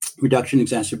reduction in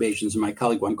exacerbations, and my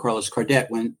colleague Juan Carlos Cardet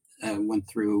went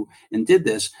through and did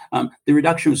this, the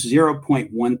reduction was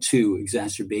 0.12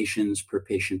 exacerbations per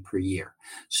patient per year.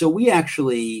 So we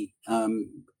actually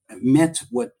met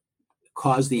what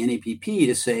caused the NAPP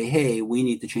to say, hey, we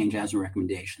need to change asthma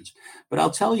recommendations. But I'll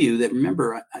tell you that,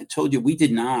 remember, I told you we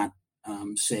did not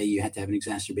say you had to have an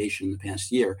exacerbation in the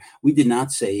past year. We did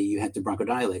not say you had to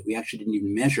bronchodilate. We actually didn't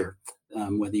even measure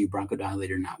whether you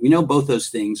bronchodilate or not. We know both those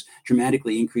things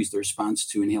dramatically increase the response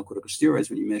to inhaled corticosteroids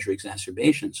when you measure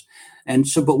exacerbations. And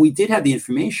so, but we did have the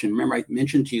information. Remember, I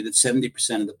mentioned to you that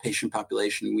 70% of the patient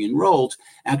population we enrolled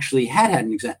actually had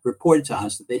reported to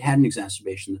us that they'd had an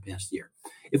exacerbation in the past year.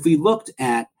 If we looked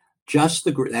at just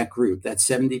that group, that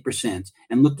 70%,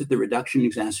 and looked at the reduction in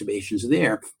exacerbations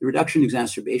there, the reduction in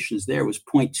exacerbations there was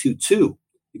 0.22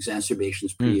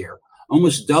 exacerbations per year,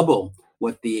 almost double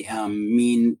what the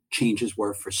mean changes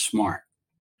were for SMART.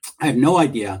 I have no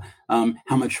idea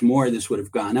how much more this would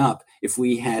have gone up if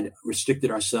we had restricted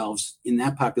ourselves in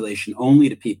that population only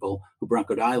to people who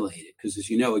bronchodilated, because as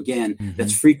you know, again,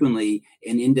 that's frequently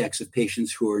an index of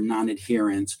patients who are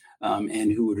non-adherent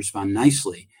and who would respond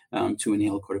nicely to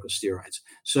inhaled corticosteroids.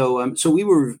 So we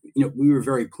were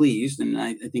very pleased, and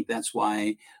I think that's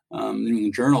why the New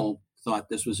England Journal thought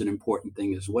this was an important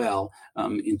thing as well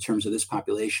in terms of this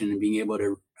population and being able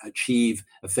to achieve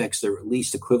effects that are at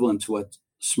least equivalent to what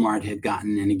SMART had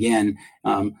gotten, and again,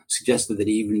 suggested that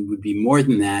it even would be more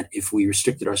than that if we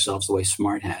restricted ourselves the way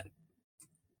SMART had.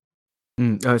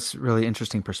 It's really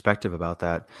interesting perspective about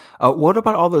that. What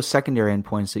about all those secondary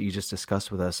endpoints that you just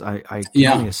discussed with us? I can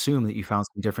only assume that you found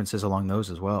some differences along those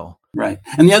as well. Right.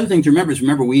 And the other thing to remember is,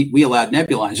 we allowed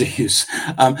nebulizer use.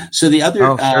 So the other,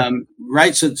 sure.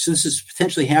 right. So this is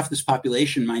potentially half this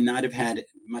population might not have had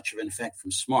much of an effect from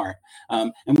SMART.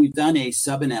 And we've done a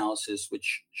sub-analysis,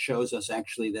 which shows us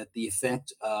actually that the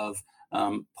effect of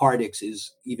Pardix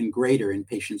is even greater in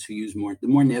patients who use more. The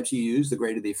more nebs you use, the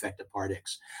greater the effect of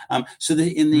Pardix. So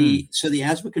the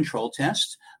asthma control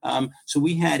test, so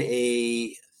we had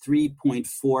a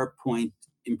 3.4 point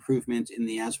improvement in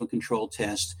the asthma control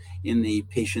test in the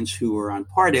patients who were on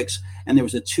Pardix, and there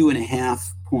was a 2.5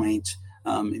 point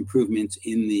improvement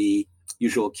in the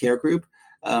usual care group.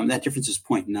 That difference is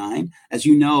 0.9. As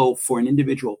you know, for an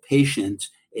individual patient,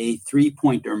 a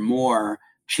 3-point or more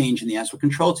change in the asthma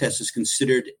control test is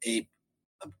considered a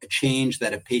change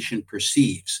that a patient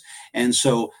perceives. And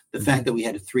so the fact that we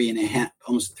had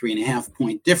almost 3.5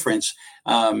 point difference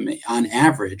on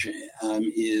average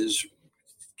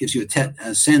gives you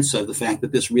a sense of the fact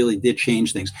that this really did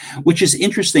change things, which is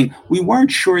interesting. We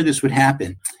weren't sure this would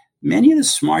happen. Many of the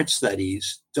SMART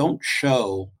studies don't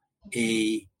show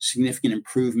a significant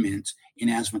improvement in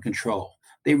asthma control.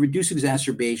 They reduce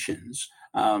exacerbations,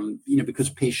 because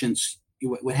patients,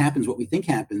 what we think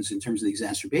happens in terms of the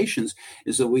exacerbations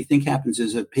is that we think happens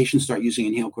is that patients start using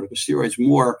inhaled corticosteroids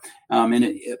more, and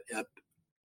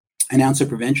an ounce of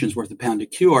prevention is worth a pound of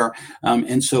cure.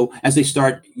 And so as they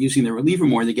start using the reliever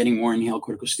more, they're getting more inhaled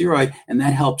corticosteroid, and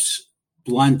that helps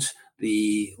blunt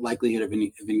the likelihood of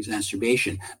an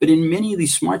exacerbation. But in many of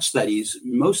these SMART studies,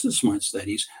 most of the SMART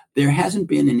studies, there hasn't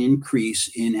been an increase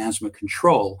in asthma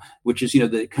control, which is,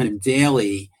 the kind of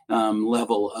daily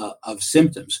level of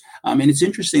symptoms. And it's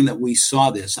interesting that we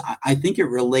saw this. I think it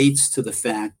relates to the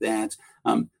fact that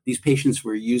these patients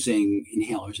were using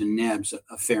inhalers and nebs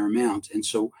a fair amount. And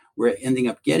so we're ending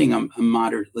up getting them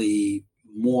moderately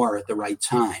more at the right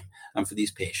time for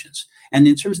these patients. And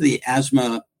in terms of the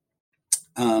asthma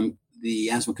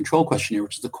control questionnaire,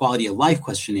 which is the quality of life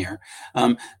questionnaire,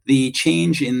 the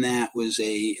change in that was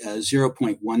a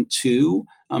 0.12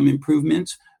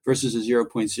 improvement versus a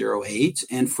 0.08.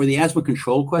 And for the asthma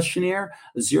control questionnaire,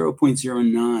 a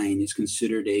 0.09 is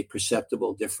considered a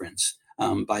perceptible difference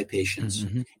by patients.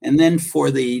 Mm-hmm. And then for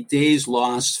the days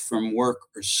lost from work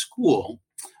or school,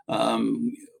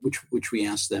 which we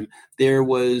asked them, there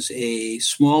was a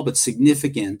small but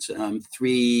significant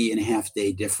 3.5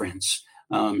 day difference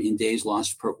in days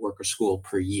lost per work or school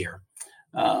per year.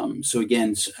 So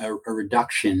again, a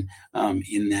reduction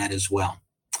in that as well.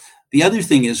 The other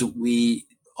thing is we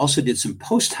also did some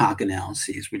post hoc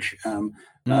analyses, which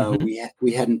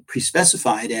we hadn't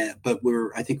pre-specified, but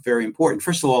were, I think, very important.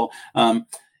 First of all,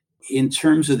 in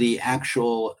terms of the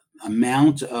actual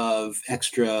amount of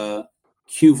extra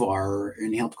QVAR, or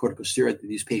inhaled corticosteroid, that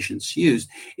these patients used,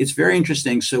 it's very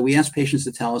interesting. So we asked patients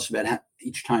to tell us about how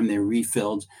each time they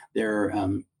refilled their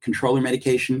controller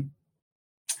medication,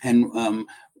 and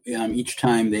each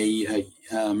time they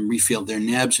refilled their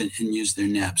nebs and used their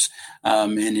nebs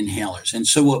and inhalers. And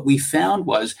so what we found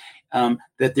was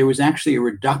that there was actually a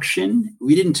reduction.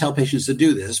 We didn't tell patients to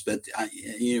do this, but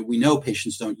we know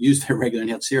patients don't use their regular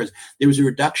inhaled steroids. There was a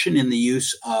reduction in the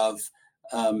use of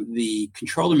the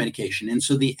controller medication. And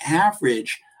so the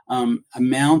average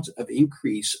amount of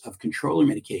increase of controller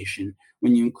medication,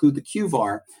 when you include the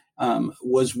QVAR,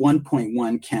 was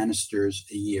 1.1 canisters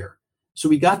a year. So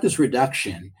we got this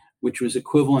reduction, which was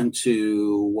equivalent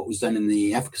to what was done in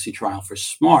the efficacy trial for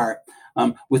SMART,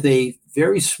 with a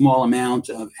very small amount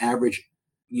of average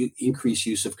increased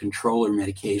use of controller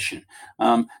medication.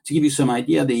 To give you some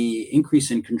idea, the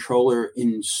increase in controller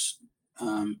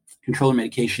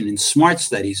medication in SMART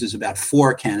studies is about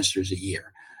 4 canisters a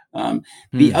year.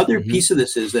 The other piece of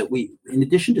this is that we, in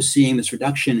addition to seeing this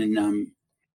reduction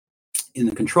in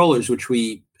the controllers, which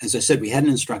we, as I said, we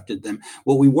hadn't instructed them,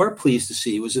 what we were pleased to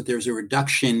see was that there's a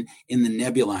reduction in the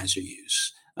nebulizer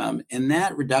use. And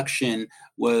that reduction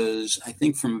was, I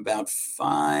think, from about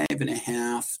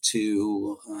 5.5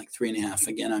 to like 3.5.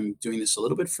 Again, I'm doing this a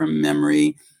little bit from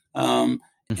memory. And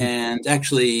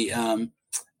actually,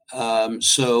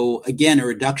 so again, a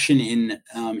reduction in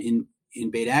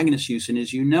beta agonist use. And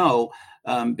as you know,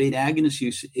 beta agonist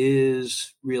use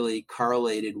is really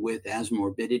correlated with asthma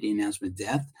morbidity and asthma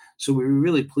death. So we were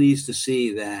really pleased to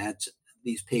see that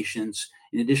these patients,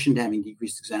 in addition to having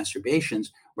decreased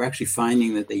exacerbations, were actually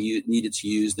finding that they needed to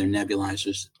use their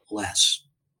nebulizers less.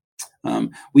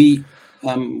 We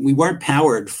we weren't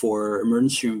powered for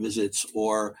emergency room visits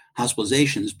or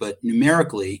hospitalizations, but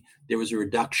numerically, there was a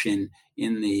reduction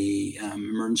in the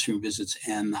emergency room visits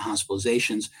and the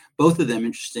hospitalizations. Both of them,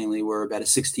 interestingly, were about a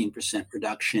 16%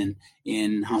 reduction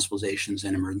in hospitalizations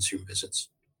and emergency room visits.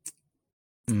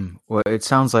 Well, it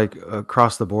sounds like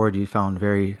across the board you found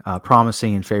very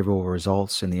promising and favorable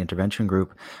results in the intervention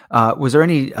group. Was there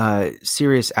any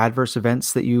serious adverse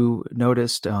events that you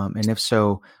noticed? And if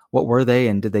so, what were they,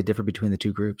 and did they differ between the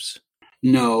two groups?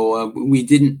 No, we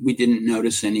didn't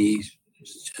notice any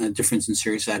difference in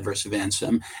serious adverse events.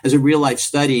 As a real life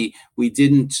study, we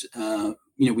didn't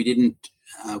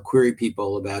query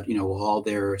people about all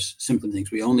their symptom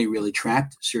things. We only really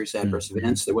tracked serious adverse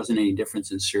events. There wasn't any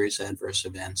difference in serious adverse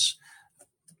events.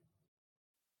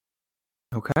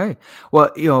 Okay.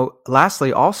 Well,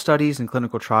 lastly, all studies and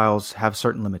clinical trials have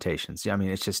certain limitations. I mean,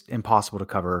 it's just impossible to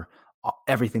cover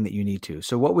everything that you need to.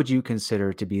 So what would you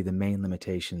consider to be the main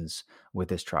limitations with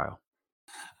this trial?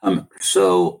 I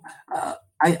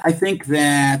think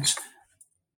that,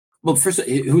 well, first,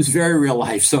 it was very real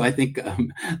life. So I think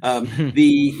one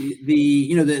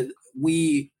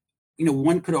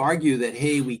could argue that,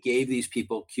 hey, we gave these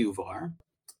people QVAR,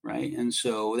 right? And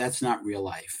so that's not real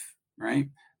life, right?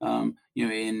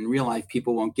 In real life,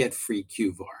 people won't get free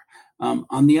QVAR.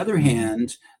 On the other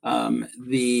hand,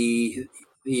 the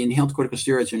inhaled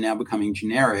corticosteroids are now becoming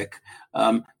generic.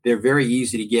 They're very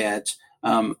easy to get.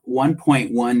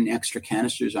 1.1 extra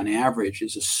canisters on average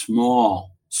is a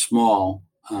small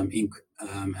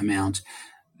amount.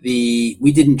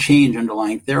 We didn't change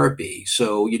underlying therapy,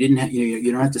 so you didn't have,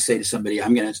 you don't have to say to somebody,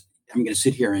 I'm going to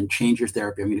sit here and change your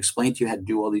therapy. I'm going to explain to you how to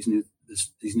do all these new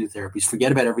therapies.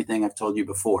 Forget about everything I've told you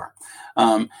before.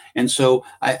 And so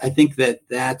I think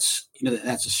that's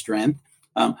a strength.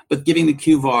 But giving the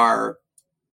QVAR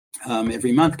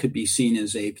every month could be seen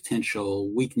as a potential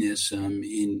weakness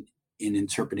in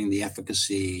interpreting the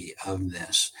efficacy of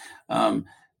this. I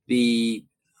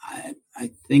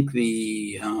think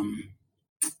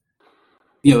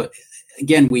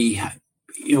again, we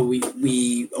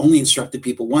only instructed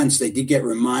people once. They did get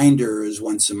reminders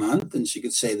once a month, and so you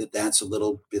could say that that's a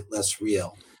little bit less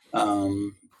real.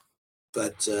 But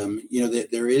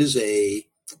there is a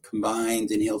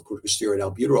combined inhaled corticosteroid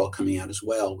albuterol coming out as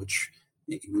well, which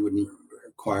we wouldn't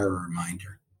require a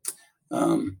reminder.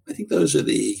 I think those are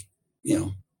the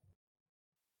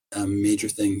major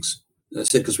things.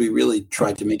 That's it, because we really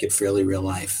tried to make it fairly real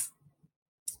life.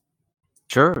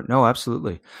 Sure. No,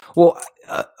 absolutely. Well,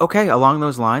 okay. Along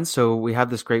those lines, so we have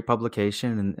this great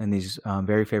publication and these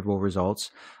very favorable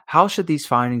results. How should these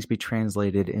findings be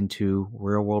translated into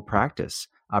real world practice,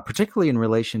 particularly in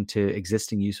relation to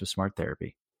existing use of smart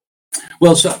therapy?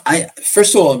 Well, so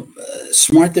first of all,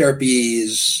 smart therapy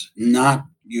is not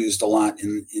used a lot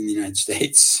in the United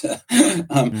States. And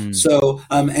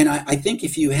I think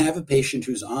if you have a patient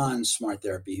who's on smart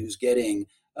therapy, who's getting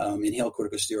inhaled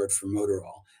corticosteroid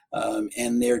formoterol,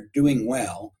 and they're doing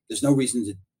well, there's no reason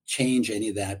to change any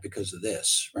of that because of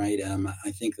this, right?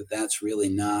 I think that's really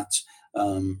not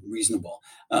reasonable.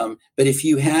 But if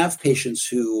you have patients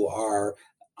who are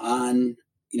on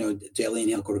daily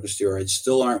inhaled corticosteroids,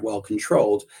 still aren't well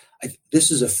controlled, this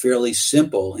is a fairly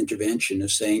simple intervention of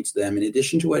saying to them, in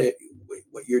addition to what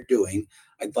you're doing,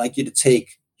 I'd like you to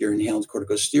take your inhaled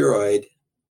corticosteroid,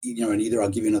 and either I'll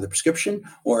give you another prescription,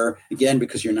 or again,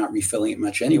 because you're not refilling it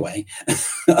much anyway,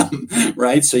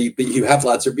 right? So you have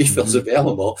lots of refills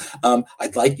available.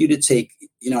 I'd like you to take,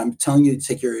 I'm telling you to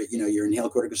take your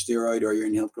inhaled corticosteroid or your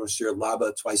inhaled corticosteroid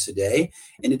LABA twice a day.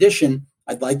 In addition,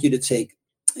 I'd like you to take,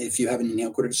 if you have an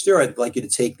inhaled corticosteroid, I'd like you to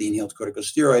take the inhaled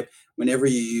corticosteroid whenever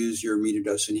you use your meter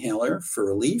dose inhaler for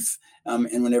relief,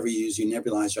 and whenever you use your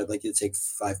nebulizer, I'd like you to take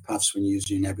 5 puffs when you use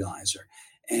your nebulizer.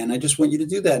 And I just want you to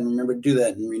do that, and remember to do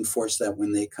that and reinforce that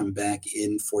when they come back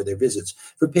in for their visits.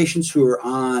 For patients who are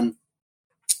on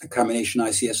a combination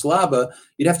ICS-LABA,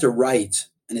 you'd have to write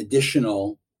an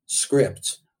additional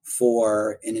script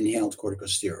for an inhaled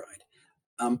corticosteroid.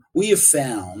 We have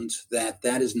found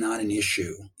that is not an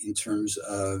issue in terms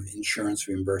of insurance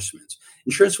reimbursement.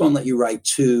 Insurance won't let you write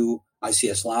 2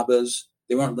 ICS-LABAs.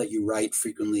 They won't let you write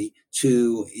frequently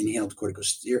 2 inhaled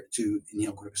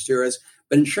corticosteroids,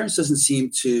 but insurance doesn't seem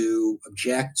to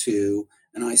object to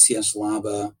an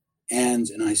ICS-LABA and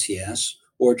an ICS,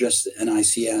 or just an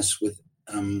ICS with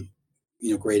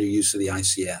greater use of the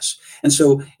ICS. And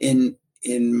so in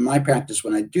my practice,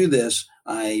 when I do this,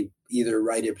 I either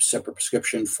write a separate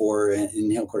prescription for an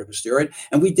inhaled corticosteroid,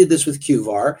 and we did this with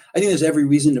QVAR. I think there's every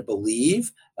reason to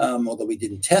believe, although we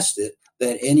didn't test it,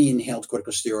 that any inhaled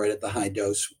corticosteroid at the high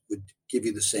dose would give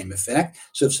you the same effect.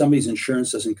 So if somebody's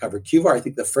insurance doesn't cover QVAR, I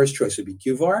think the first choice would be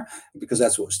QVAR because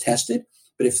that's what was tested.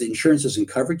 But if the insurance doesn't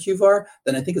cover QVAR,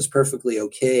 then I think it's perfectly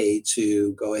okay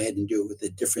to go ahead and do it with a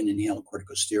different inhaled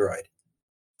corticosteroid.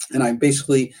 And I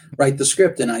basically write the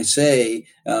script and I say,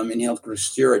 inhaled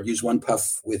corticosteroid, use 1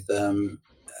 puff with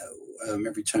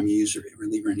every time you use a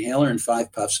reliever inhaler, and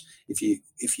 5 puffs if you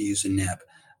use a neb.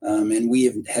 And we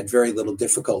have had very little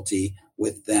difficulty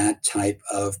with that type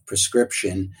of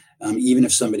prescription, even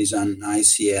if somebody's on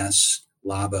ICS,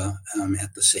 LABA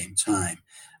at the same time.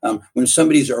 When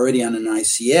somebody's already on an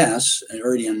ICS and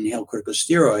already on an inhaled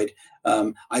corticosteroid,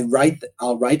 I'll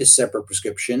write a separate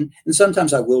prescription, and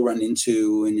sometimes I will run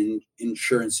into an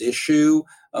insurance issue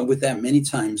with that. Many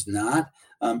times not.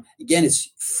 Again, it's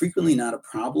frequently not a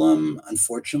problem,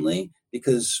 unfortunately,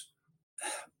 because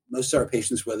most of our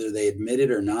patients, whether they admit it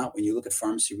or not, when you look at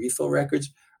pharmacy refill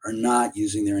records, are not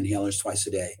using their inhalers twice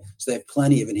a day. So they have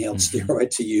plenty of inhaled steroid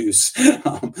to use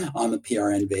on the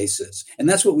PRN basis. And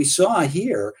that's what we saw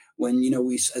here when,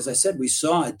 as I said, we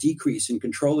saw a decrease in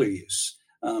controller use,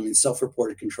 in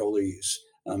self-reported controller use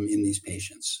in these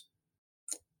patients.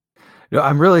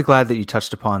 I'm really glad that you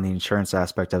touched upon the insurance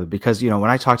aspect of it because, when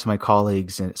I talk to my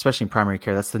colleagues, and especially in primary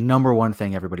care, that's the number one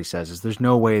thing everybody says is there's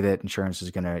no way that insurance is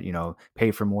going to,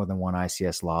 pay for more than 1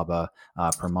 ICS LABA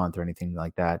per month or anything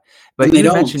like that. But you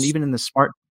mentioned even in the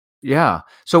SMART. Yeah.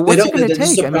 So what's it going to take?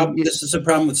 This is a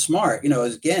problem with SMART.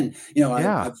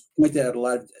 I've pointed out a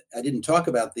lot. I didn't talk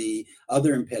about the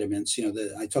other impediments.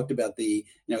 I talked about the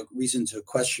reason to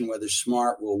question whether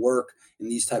SMART will work in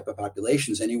these type of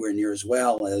populations anywhere near as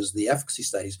well as the efficacy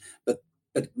studies. But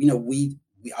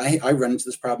I run into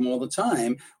this problem all the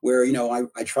time where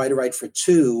I try to write for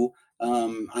 2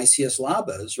 ICS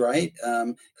LABAs, right?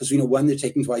 Because one they're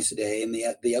taking twice a day, and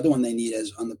the other one they need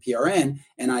is on the PRN,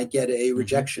 and I get a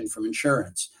rejection from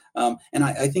insurance. And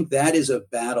I think that is a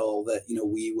battle that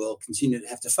we will continue to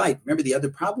have to fight. Remember, the other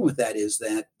problem with that is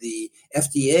that the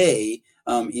FDA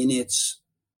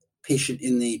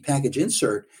in the package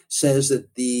insert says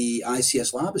that the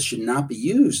ICS LABAs should not be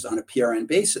used on a PRN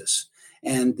basis.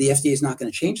 And the FDA is not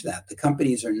going to change that. The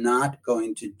companies are not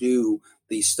going to do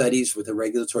the studies with a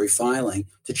regulatory filing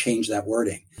to change that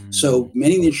wording. So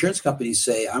many of the insurance companies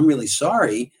say, I'm really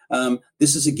sorry,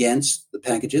 this is against the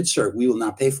package insert. We will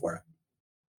not pay for it.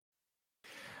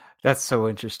 That's so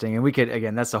interesting. And we could,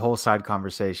 again, that's a whole side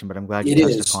conversation, but I'm glad you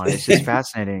touched upon it. It's just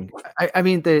fascinating. I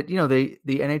mean, the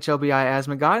NHLBI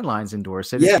asthma guidelines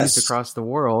endorse it. It's used across the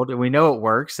world, and we know it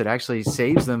works. It actually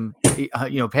saves them,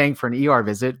 paying for an ER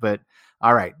visit, but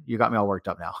all right, you got me all worked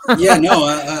up now.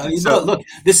 Look,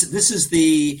 this is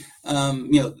the,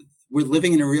 we're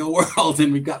living in a real world,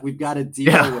 and we've got to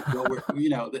deal with what we're,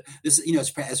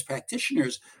 as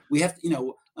practitioners, we have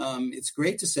to, it's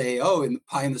great to say, oh, in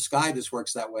pie in the sky, this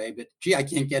works that way, but gee, I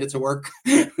can't get it to work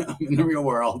in the real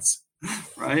world,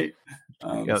 right?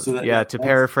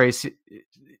 Paraphrase.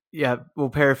 Yeah, we'll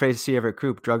paraphrase C. Everett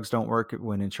Koop, drugs don't work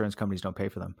when insurance companies don't pay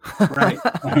for them. Right.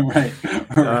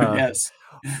 Yes.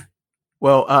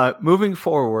 Well, moving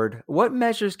forward, what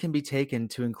measures can be taken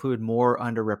to include more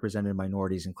underrepresented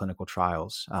minorities in clinical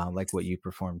trials, like what you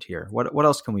performed here? What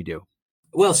else can we do?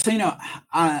 Well, so,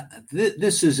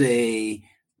 this is a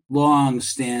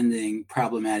long-standing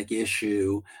problematic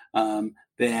issue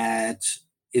that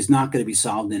is not going to be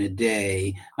solved in a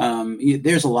day.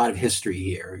 There's a lot of history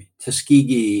here.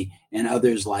 Tuskegee and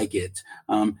others like it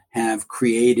have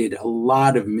created a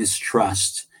lot of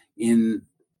mistrust in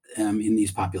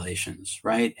these populations,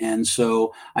 right? And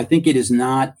so I think it is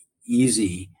not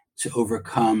easy to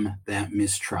overcome that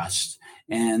mistrust.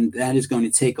 And that is going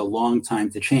to take a long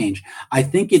time to change. I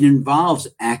think it involves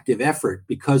active effort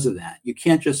because of that. You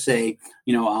can't just say,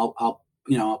 I'll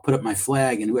put up my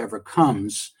flag and whoever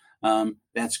comes,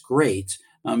 that's great.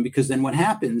 Because then what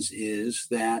happens is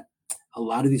that a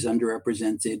lot of these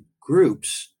underrepresented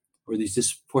groups or these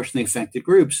disproportionately affected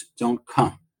groups don't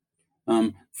come.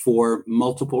 For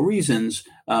multiple reasons,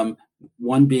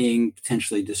 one being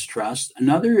potentially distrust.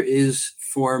 Another is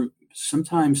for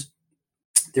sometimes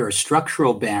there are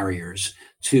structural barriers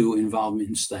to involvement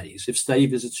in studies. If study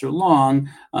visits are long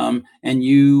and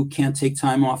you can't take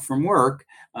time off from work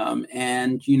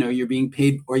and you're being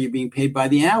paid by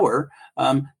the hour,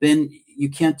 then you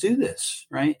can't do this,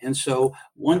 right? And so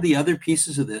one of the other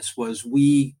pieces of this was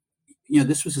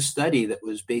this was a study that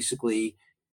was basically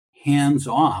hands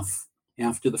off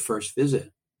after the first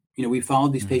visit. We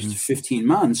followed these patients for 15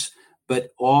 months,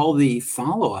 but all the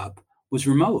follow-up was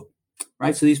remote,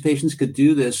 right? So these patients could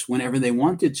do this whenever they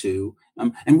wanted to.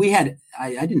 And we had,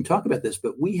 I didn't talk about this,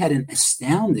 but we had an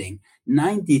astounding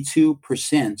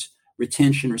 92%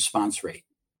 retention response rate.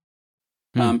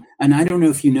 Hmm. And I don't know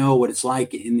if you know what it's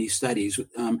like in these studies,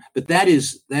 but that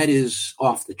is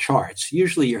off the charts.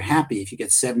 Usually, you're happy if you get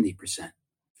 70%.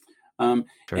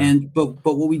 Sure.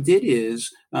 But what we did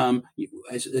is,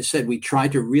 as I said, we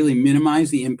tried to really minimize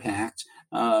the impact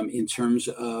in terms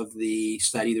of the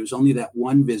study. There was only that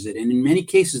one visit, and in many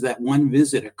cases, that one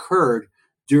visit occurred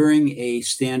during a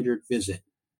standard visit.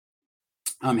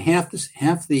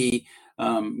 Half the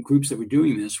groups that were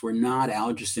doing this were not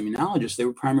allergist immunologists; they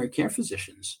were primary care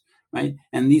physicians, right?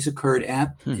 And these occurred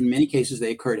Hmm. in many cases,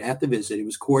 they occurred at the visit. It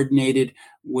was coordinated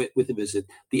with the visit.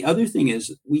 The other thing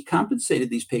is, we compensated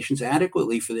these patients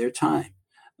adequately for their time.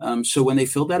 So when they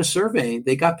filled out a survey,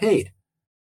 they got paid.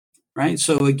 Right.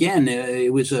 So again,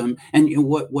 it was, and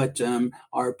what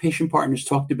our patient partners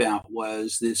talked about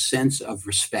was this sense of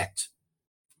respect,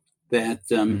 that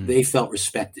Hmm. they felt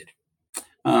respected.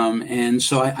 And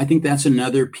so I think that's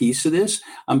another piece of this.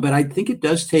 But I think it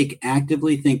does take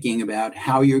actively thinking about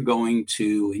how you're going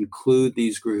to include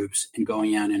these groups and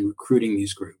going out and recruiting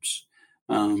these groups,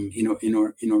 in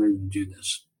order to do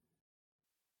this.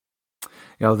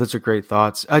 Those are great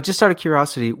thoughts. Just out of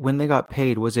curiosity, when they got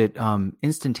paid, was it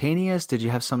instantaneous? Did you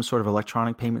have some sort of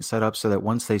electronic payment set up so that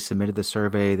once they submitted the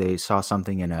survey, they saw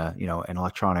something in an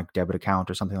electronic debit account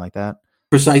or something like that?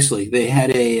 Precisely, they had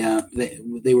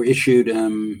they were issued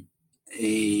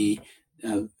a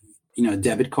uh, a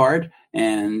debit card,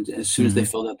 and as soon as they Hmm.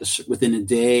 filled out within a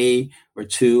day or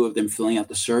two of them filling out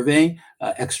the survey,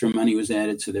 extra money was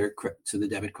added to the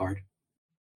debit card.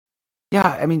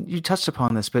 Yeah, I mean, you touched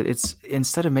upon this, but it's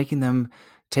instead of making them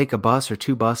take a bus or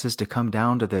 2 buses to come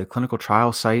down to the clinical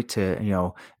trial site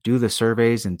to, do the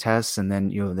surveys and tests, and then,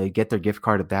 they get their gift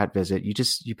card at that visit,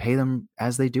 you pay them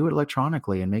as they do it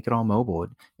electronically and make it all mobile.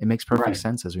 It makes perfect Right.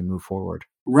 sense as we move forward.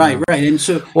 Right, Yeah. right. And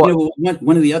so, Well.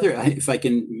 one of the other, if I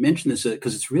can mention this,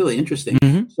 because it's really interesting.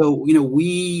 Mhm. So,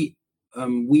 we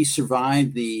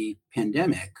survived the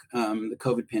pandemic, the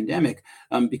COVID pandemic,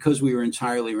 because we were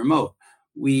entirely remote.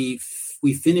 We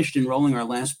finished enrolling our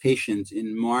last patient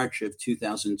in March of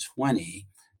 2020,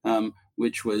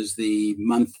 which was the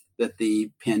month that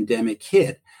the pandemic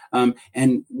hit.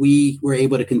 And we were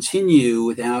able to continue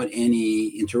without any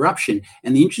interruption.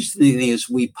 And the interesting thing is,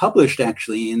 we published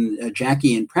actually in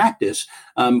Jackie in Practice.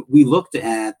 We looked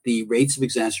at the rates of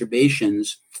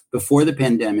exacerbations before the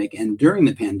pandemic and during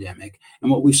the pandemic.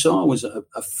 And what we saw was a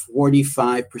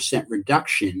 45%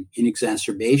 reduction in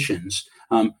exacerbations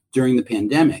during the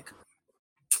pandemic.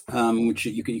 Which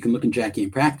you can look in Jackie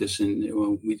in Practice, and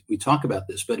we talk about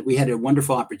this. But we had a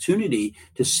wonderful opportunity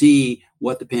to see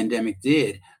what the pandemic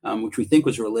did, which we think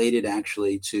was related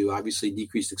actually to obviously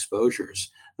decreased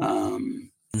exposures,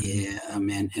 Mhm. yeah,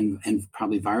 and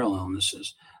probably viral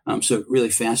illnesses. So really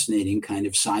fascinating kind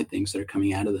of side things that are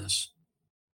coming out of this.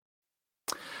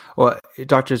 Well,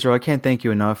 Dr. Israel, I can't thank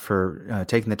you enough for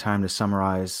taking the time to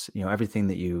summarize, everything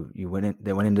that you went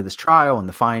into this trial and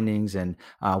the findings. And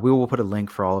we will put a link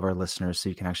for all of our listeners so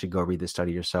you can actually go read the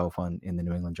study yourself in the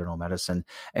New England Journal of Medicine.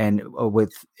 And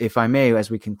if I may, as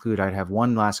we conclude, I'd have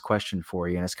one last question for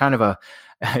you, and it's kind of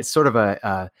it's sort of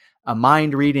a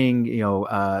mind reading,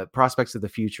 prospects of the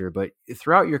future. But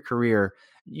throughout your career,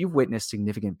 you've witnessed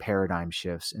significant paradigm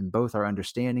shifts in both our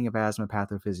understanding of asthma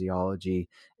pathophysiology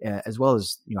as well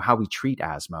as how we treat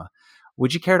asthma.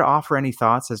 Would you care to offer any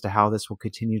thoughts as to how this will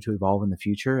continue to evolve in the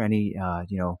future? Any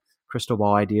crystal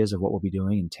ball ideas of what we'll be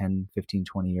doing in 10, 15,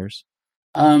 20 years?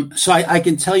 So I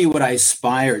can tell you what I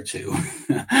aspire to.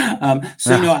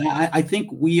 So Ah. I think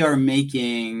we are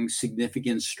making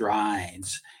significant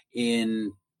strides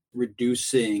in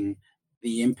reducing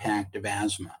the impact of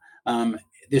asthma. Um,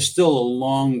 there's still a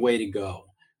long way to go,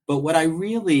 but what I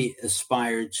really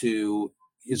aspire to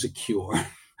is a cure.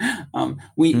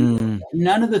 We Mm.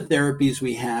 None of the therapies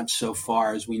we have so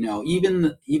far, as we know, even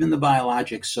the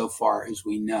biologics so far as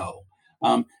we know,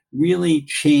 really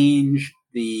change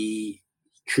the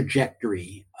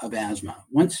trajectory of asthma.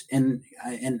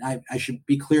 I should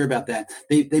be clear about that.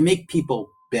 They make people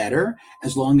better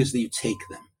as long as you take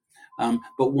them.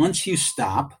 But once you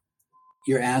stop,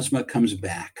 your asthma comes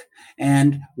back.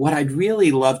 And what I'd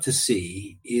really love to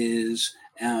see is,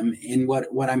 in what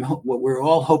we're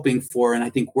all hoping for, and I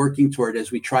think working toward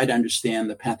as we try to understand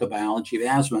the pathobiology of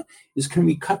asthma, is, can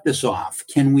we cut this off?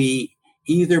 Can we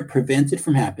either prevent it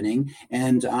from happening?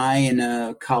 And I and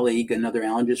a colleague, another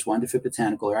allergist, Wanda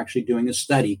Botanical, are actually doing a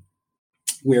study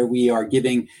where we are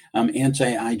giving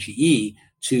anti-IgE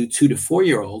to 2 to 4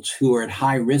 year olds who are at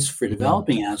high risk for Mm.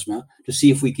 developing asthma, to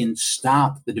see if we can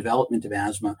stop the development of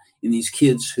asthma in these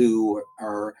kids who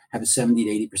have a 70 to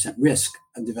 80% risk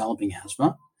of developing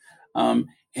asthma.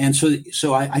 And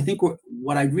so I think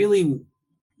what I really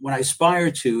what I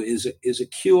aspire to is a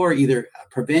cure, either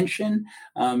prevention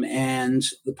and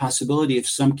the possibility of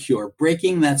some cure,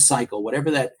 breaking that cycle,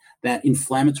 whatever that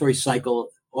inflammatory cycle,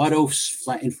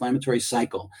 auto-inflammatory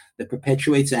cycle that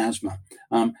perpetuates asthma,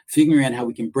 figuring out how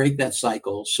we can break that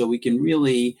cycle so we can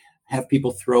really have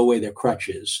people throw away their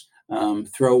crutches,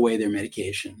 throw away their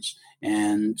medications,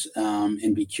 and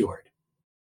be cured.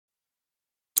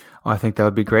 Well, I think that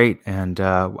would be great, and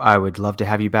I would love to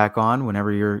have you back on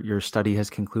whenever your study has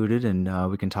concluded,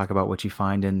 and we can talk about what you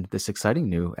find in this exciting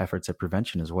new efforts at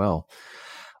prevention as well.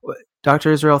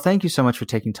 Dr. Israel, thank you so much for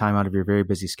taking time out of your very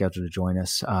busy schedule to join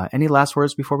us. Any last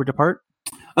words before we depart?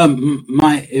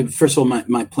 First of all,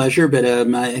 my pleasure. But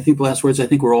I think the last words. I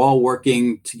think we're all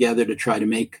working together to try to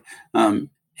make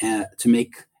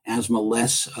asthma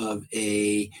less of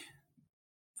a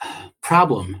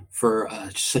problem for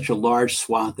such a large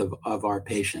swath of our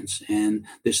patients, and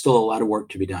there's still a lot of work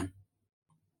to be done.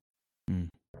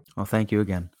 Well, thank you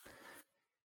again.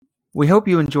 We hope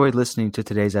you enjoyed listening to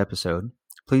today's episode.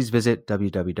 Please visit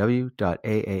www.aaai.org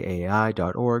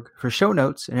for show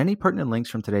notes and any pertinent links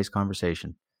from today's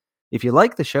conversation. If you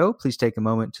like the show, please take a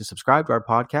moment to subscribe to our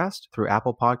podcast through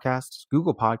Apple Podcasts,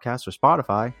 Google Podcasts, or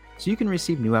Spotify so you can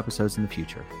receive new episodes in the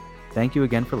future. Thank you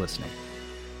again for listening.